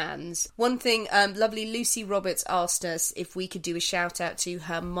delightful fans. One thing, lovely Lucy Roberts asked us if we could do a shout out to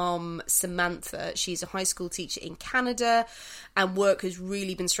her mom, Samantha. She's a high school teacher in Canada and work has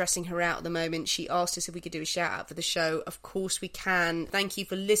really been stressing her out at the moment. She asked us if we could do a shout out for the show. Of course we can. Thank you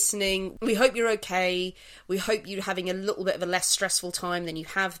for listening. We hope you're okay. We hope you're having a little bit of a less stressful time than you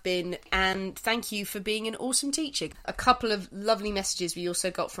have been. And thank you for being an awesome teacher. A couple of lovely messages we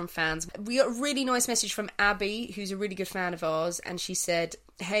also got from fans. We got a really nice message from Abby, who's a really good fan of ours. And she said,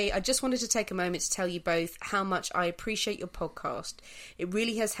 hey, I just wanted to take a moment to tell you both how much I appreciate your podcast. It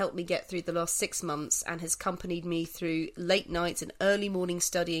really has helped me get through the last 6 months and has accompanied me through late nights and early morning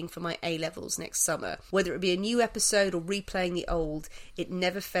studying for my A-levels next summer. Whether it be a new episode or replaying the old, it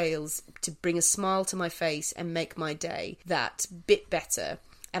never fails to bring a smile to my face and make my day that bit better.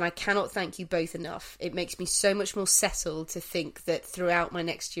 And I cannot thank you both enough. It makes me so much more settled to think that throughout my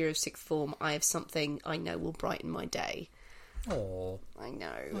next year of sixth form, I have something I know will brighten my day. Oh, I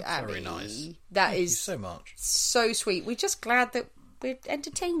know, that's Abby. very nice. Thank you so much. So sweet. We're just glad that we're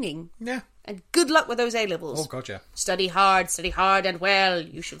entertaining. Yeah. And good luck with those A-levels. Oh, God, yeah. Study hard and well.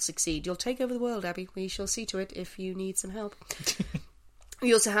 You shall succeed. You'll take over the world, Abby. We shall see to it if you need some help.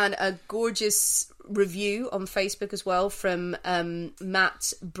 We also had a gorgeous review on Facebook as well from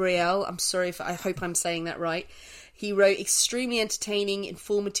Matt Brielle. I'm sorry if I hope I'm saying that right. He wrote, extremely entertaining,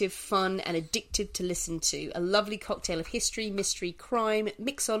 informative, fun, and addictive to listen to. A lovely cocktail of history, mystery, crime,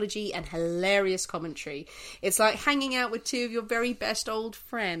 mixology, and hilarious commentary. It's like hanging out with two of your very best old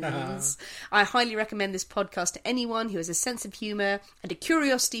friends. I highly recommend this podcast to anyone who has a sense of humour and a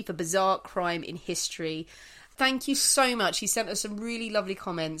curiosity for bizarre crime in history. Thank you so much. He sent us some really lovely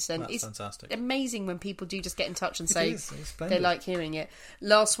comments, and it's fantastic. Amazing when people do just get in touch and say they like hearing it.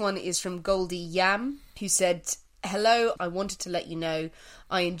 Last one is from Goldie Yam, who said, hello, I wanted to let you know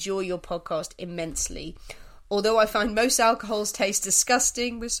I enjoy your podcast immensely. Although I find most alcohols taste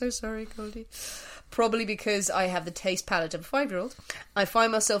disgusting, we're so sorry, Goldie, probably because I have the taste palate of a 5-year-old, I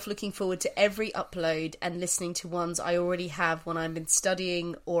find myself looking forward to every upload and listening to ones I already have when I'm been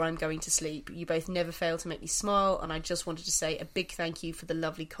studying or I'm going to sleep. You both never fail to make me smile, and I just wanted to say a big thank you for the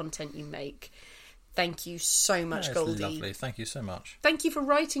lovely content you make. Thank you so much, Goldie. Lovely. Thank you so much. Thank you for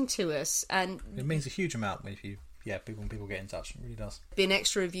writing to us. And it means a huge amount when people get in touch. It really does. Been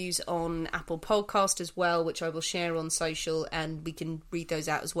extra reviews on Apple Podcast as well, which I will share on social, and we can read those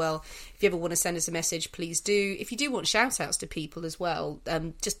out as well. If you ever want to send us a message, please do. If you do want shout outs to people as well,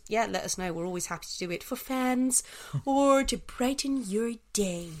 let us know. We're always happy to do it for fans or to brighten your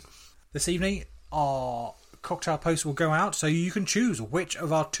day. This evening, our cocktail post will go out, so you can choose which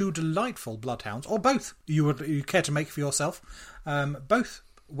of our 2 delightful bloodhounds, or both, you care to make for yourself. Both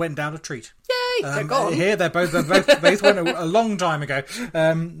went down a treat. Yay! They're gone. Here, they both went a long time ago.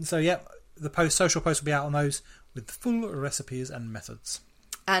 The social post will be out on those with the full recipes and methods.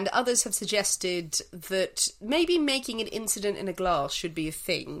 And others have suggested that maybe making an incident in a glass should be a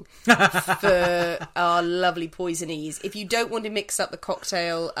thing for our lovely poisonees. If you don't want to mix up the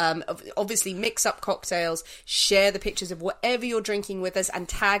cocktail, obviously mix up cocktails, share the pictures of whatever you're drinking with us, and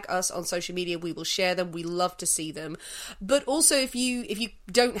tag us on social media. We will share them. We love to see them. But also, if you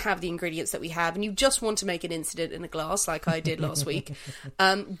don't have the ingredients that we have and you just want to make an incident in a glass, like I did last week,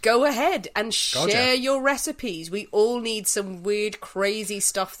 go ahead and share your recipes. We all need some weird, crazy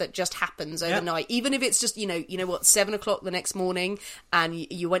stuff that just happens overnight, even if it's just 7 o'clock the next morning and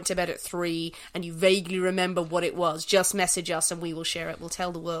you went to bed at 3 and you vaguely remember what it was. Just message us and we will share it. We'll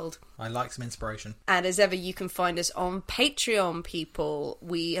tell the world. I like some inspiration. And as ever, you can find us on Patreon, people.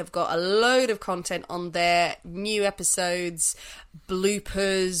 We have got a load of content on there, new episodes,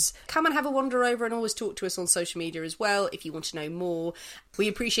 bloopers. Come and have a wander over and always talk to us on social media as well if you want to know more. We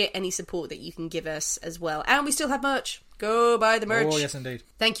appreciate any support that you can give us as well. And we still have merch. Go buy the merch. Oh, yes, indeed.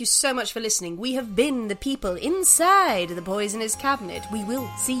 Thank you so much for listening. We have been the people inside the Poisoner's Cabinet. We will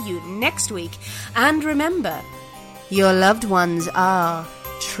see you next week. And remember, your loved ones are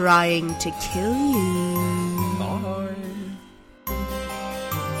trying to kill you.